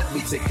down and let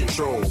me take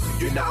control.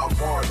 You're now a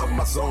part of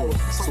my zone,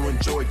 so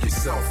enjoy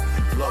yourself.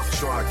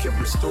 Love-tron can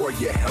restore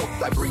your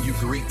health. I bring you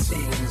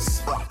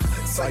greetings,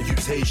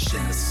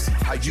 salutations.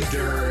 How you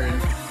doing?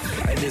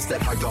 And is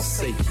that how y'all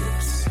say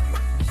it?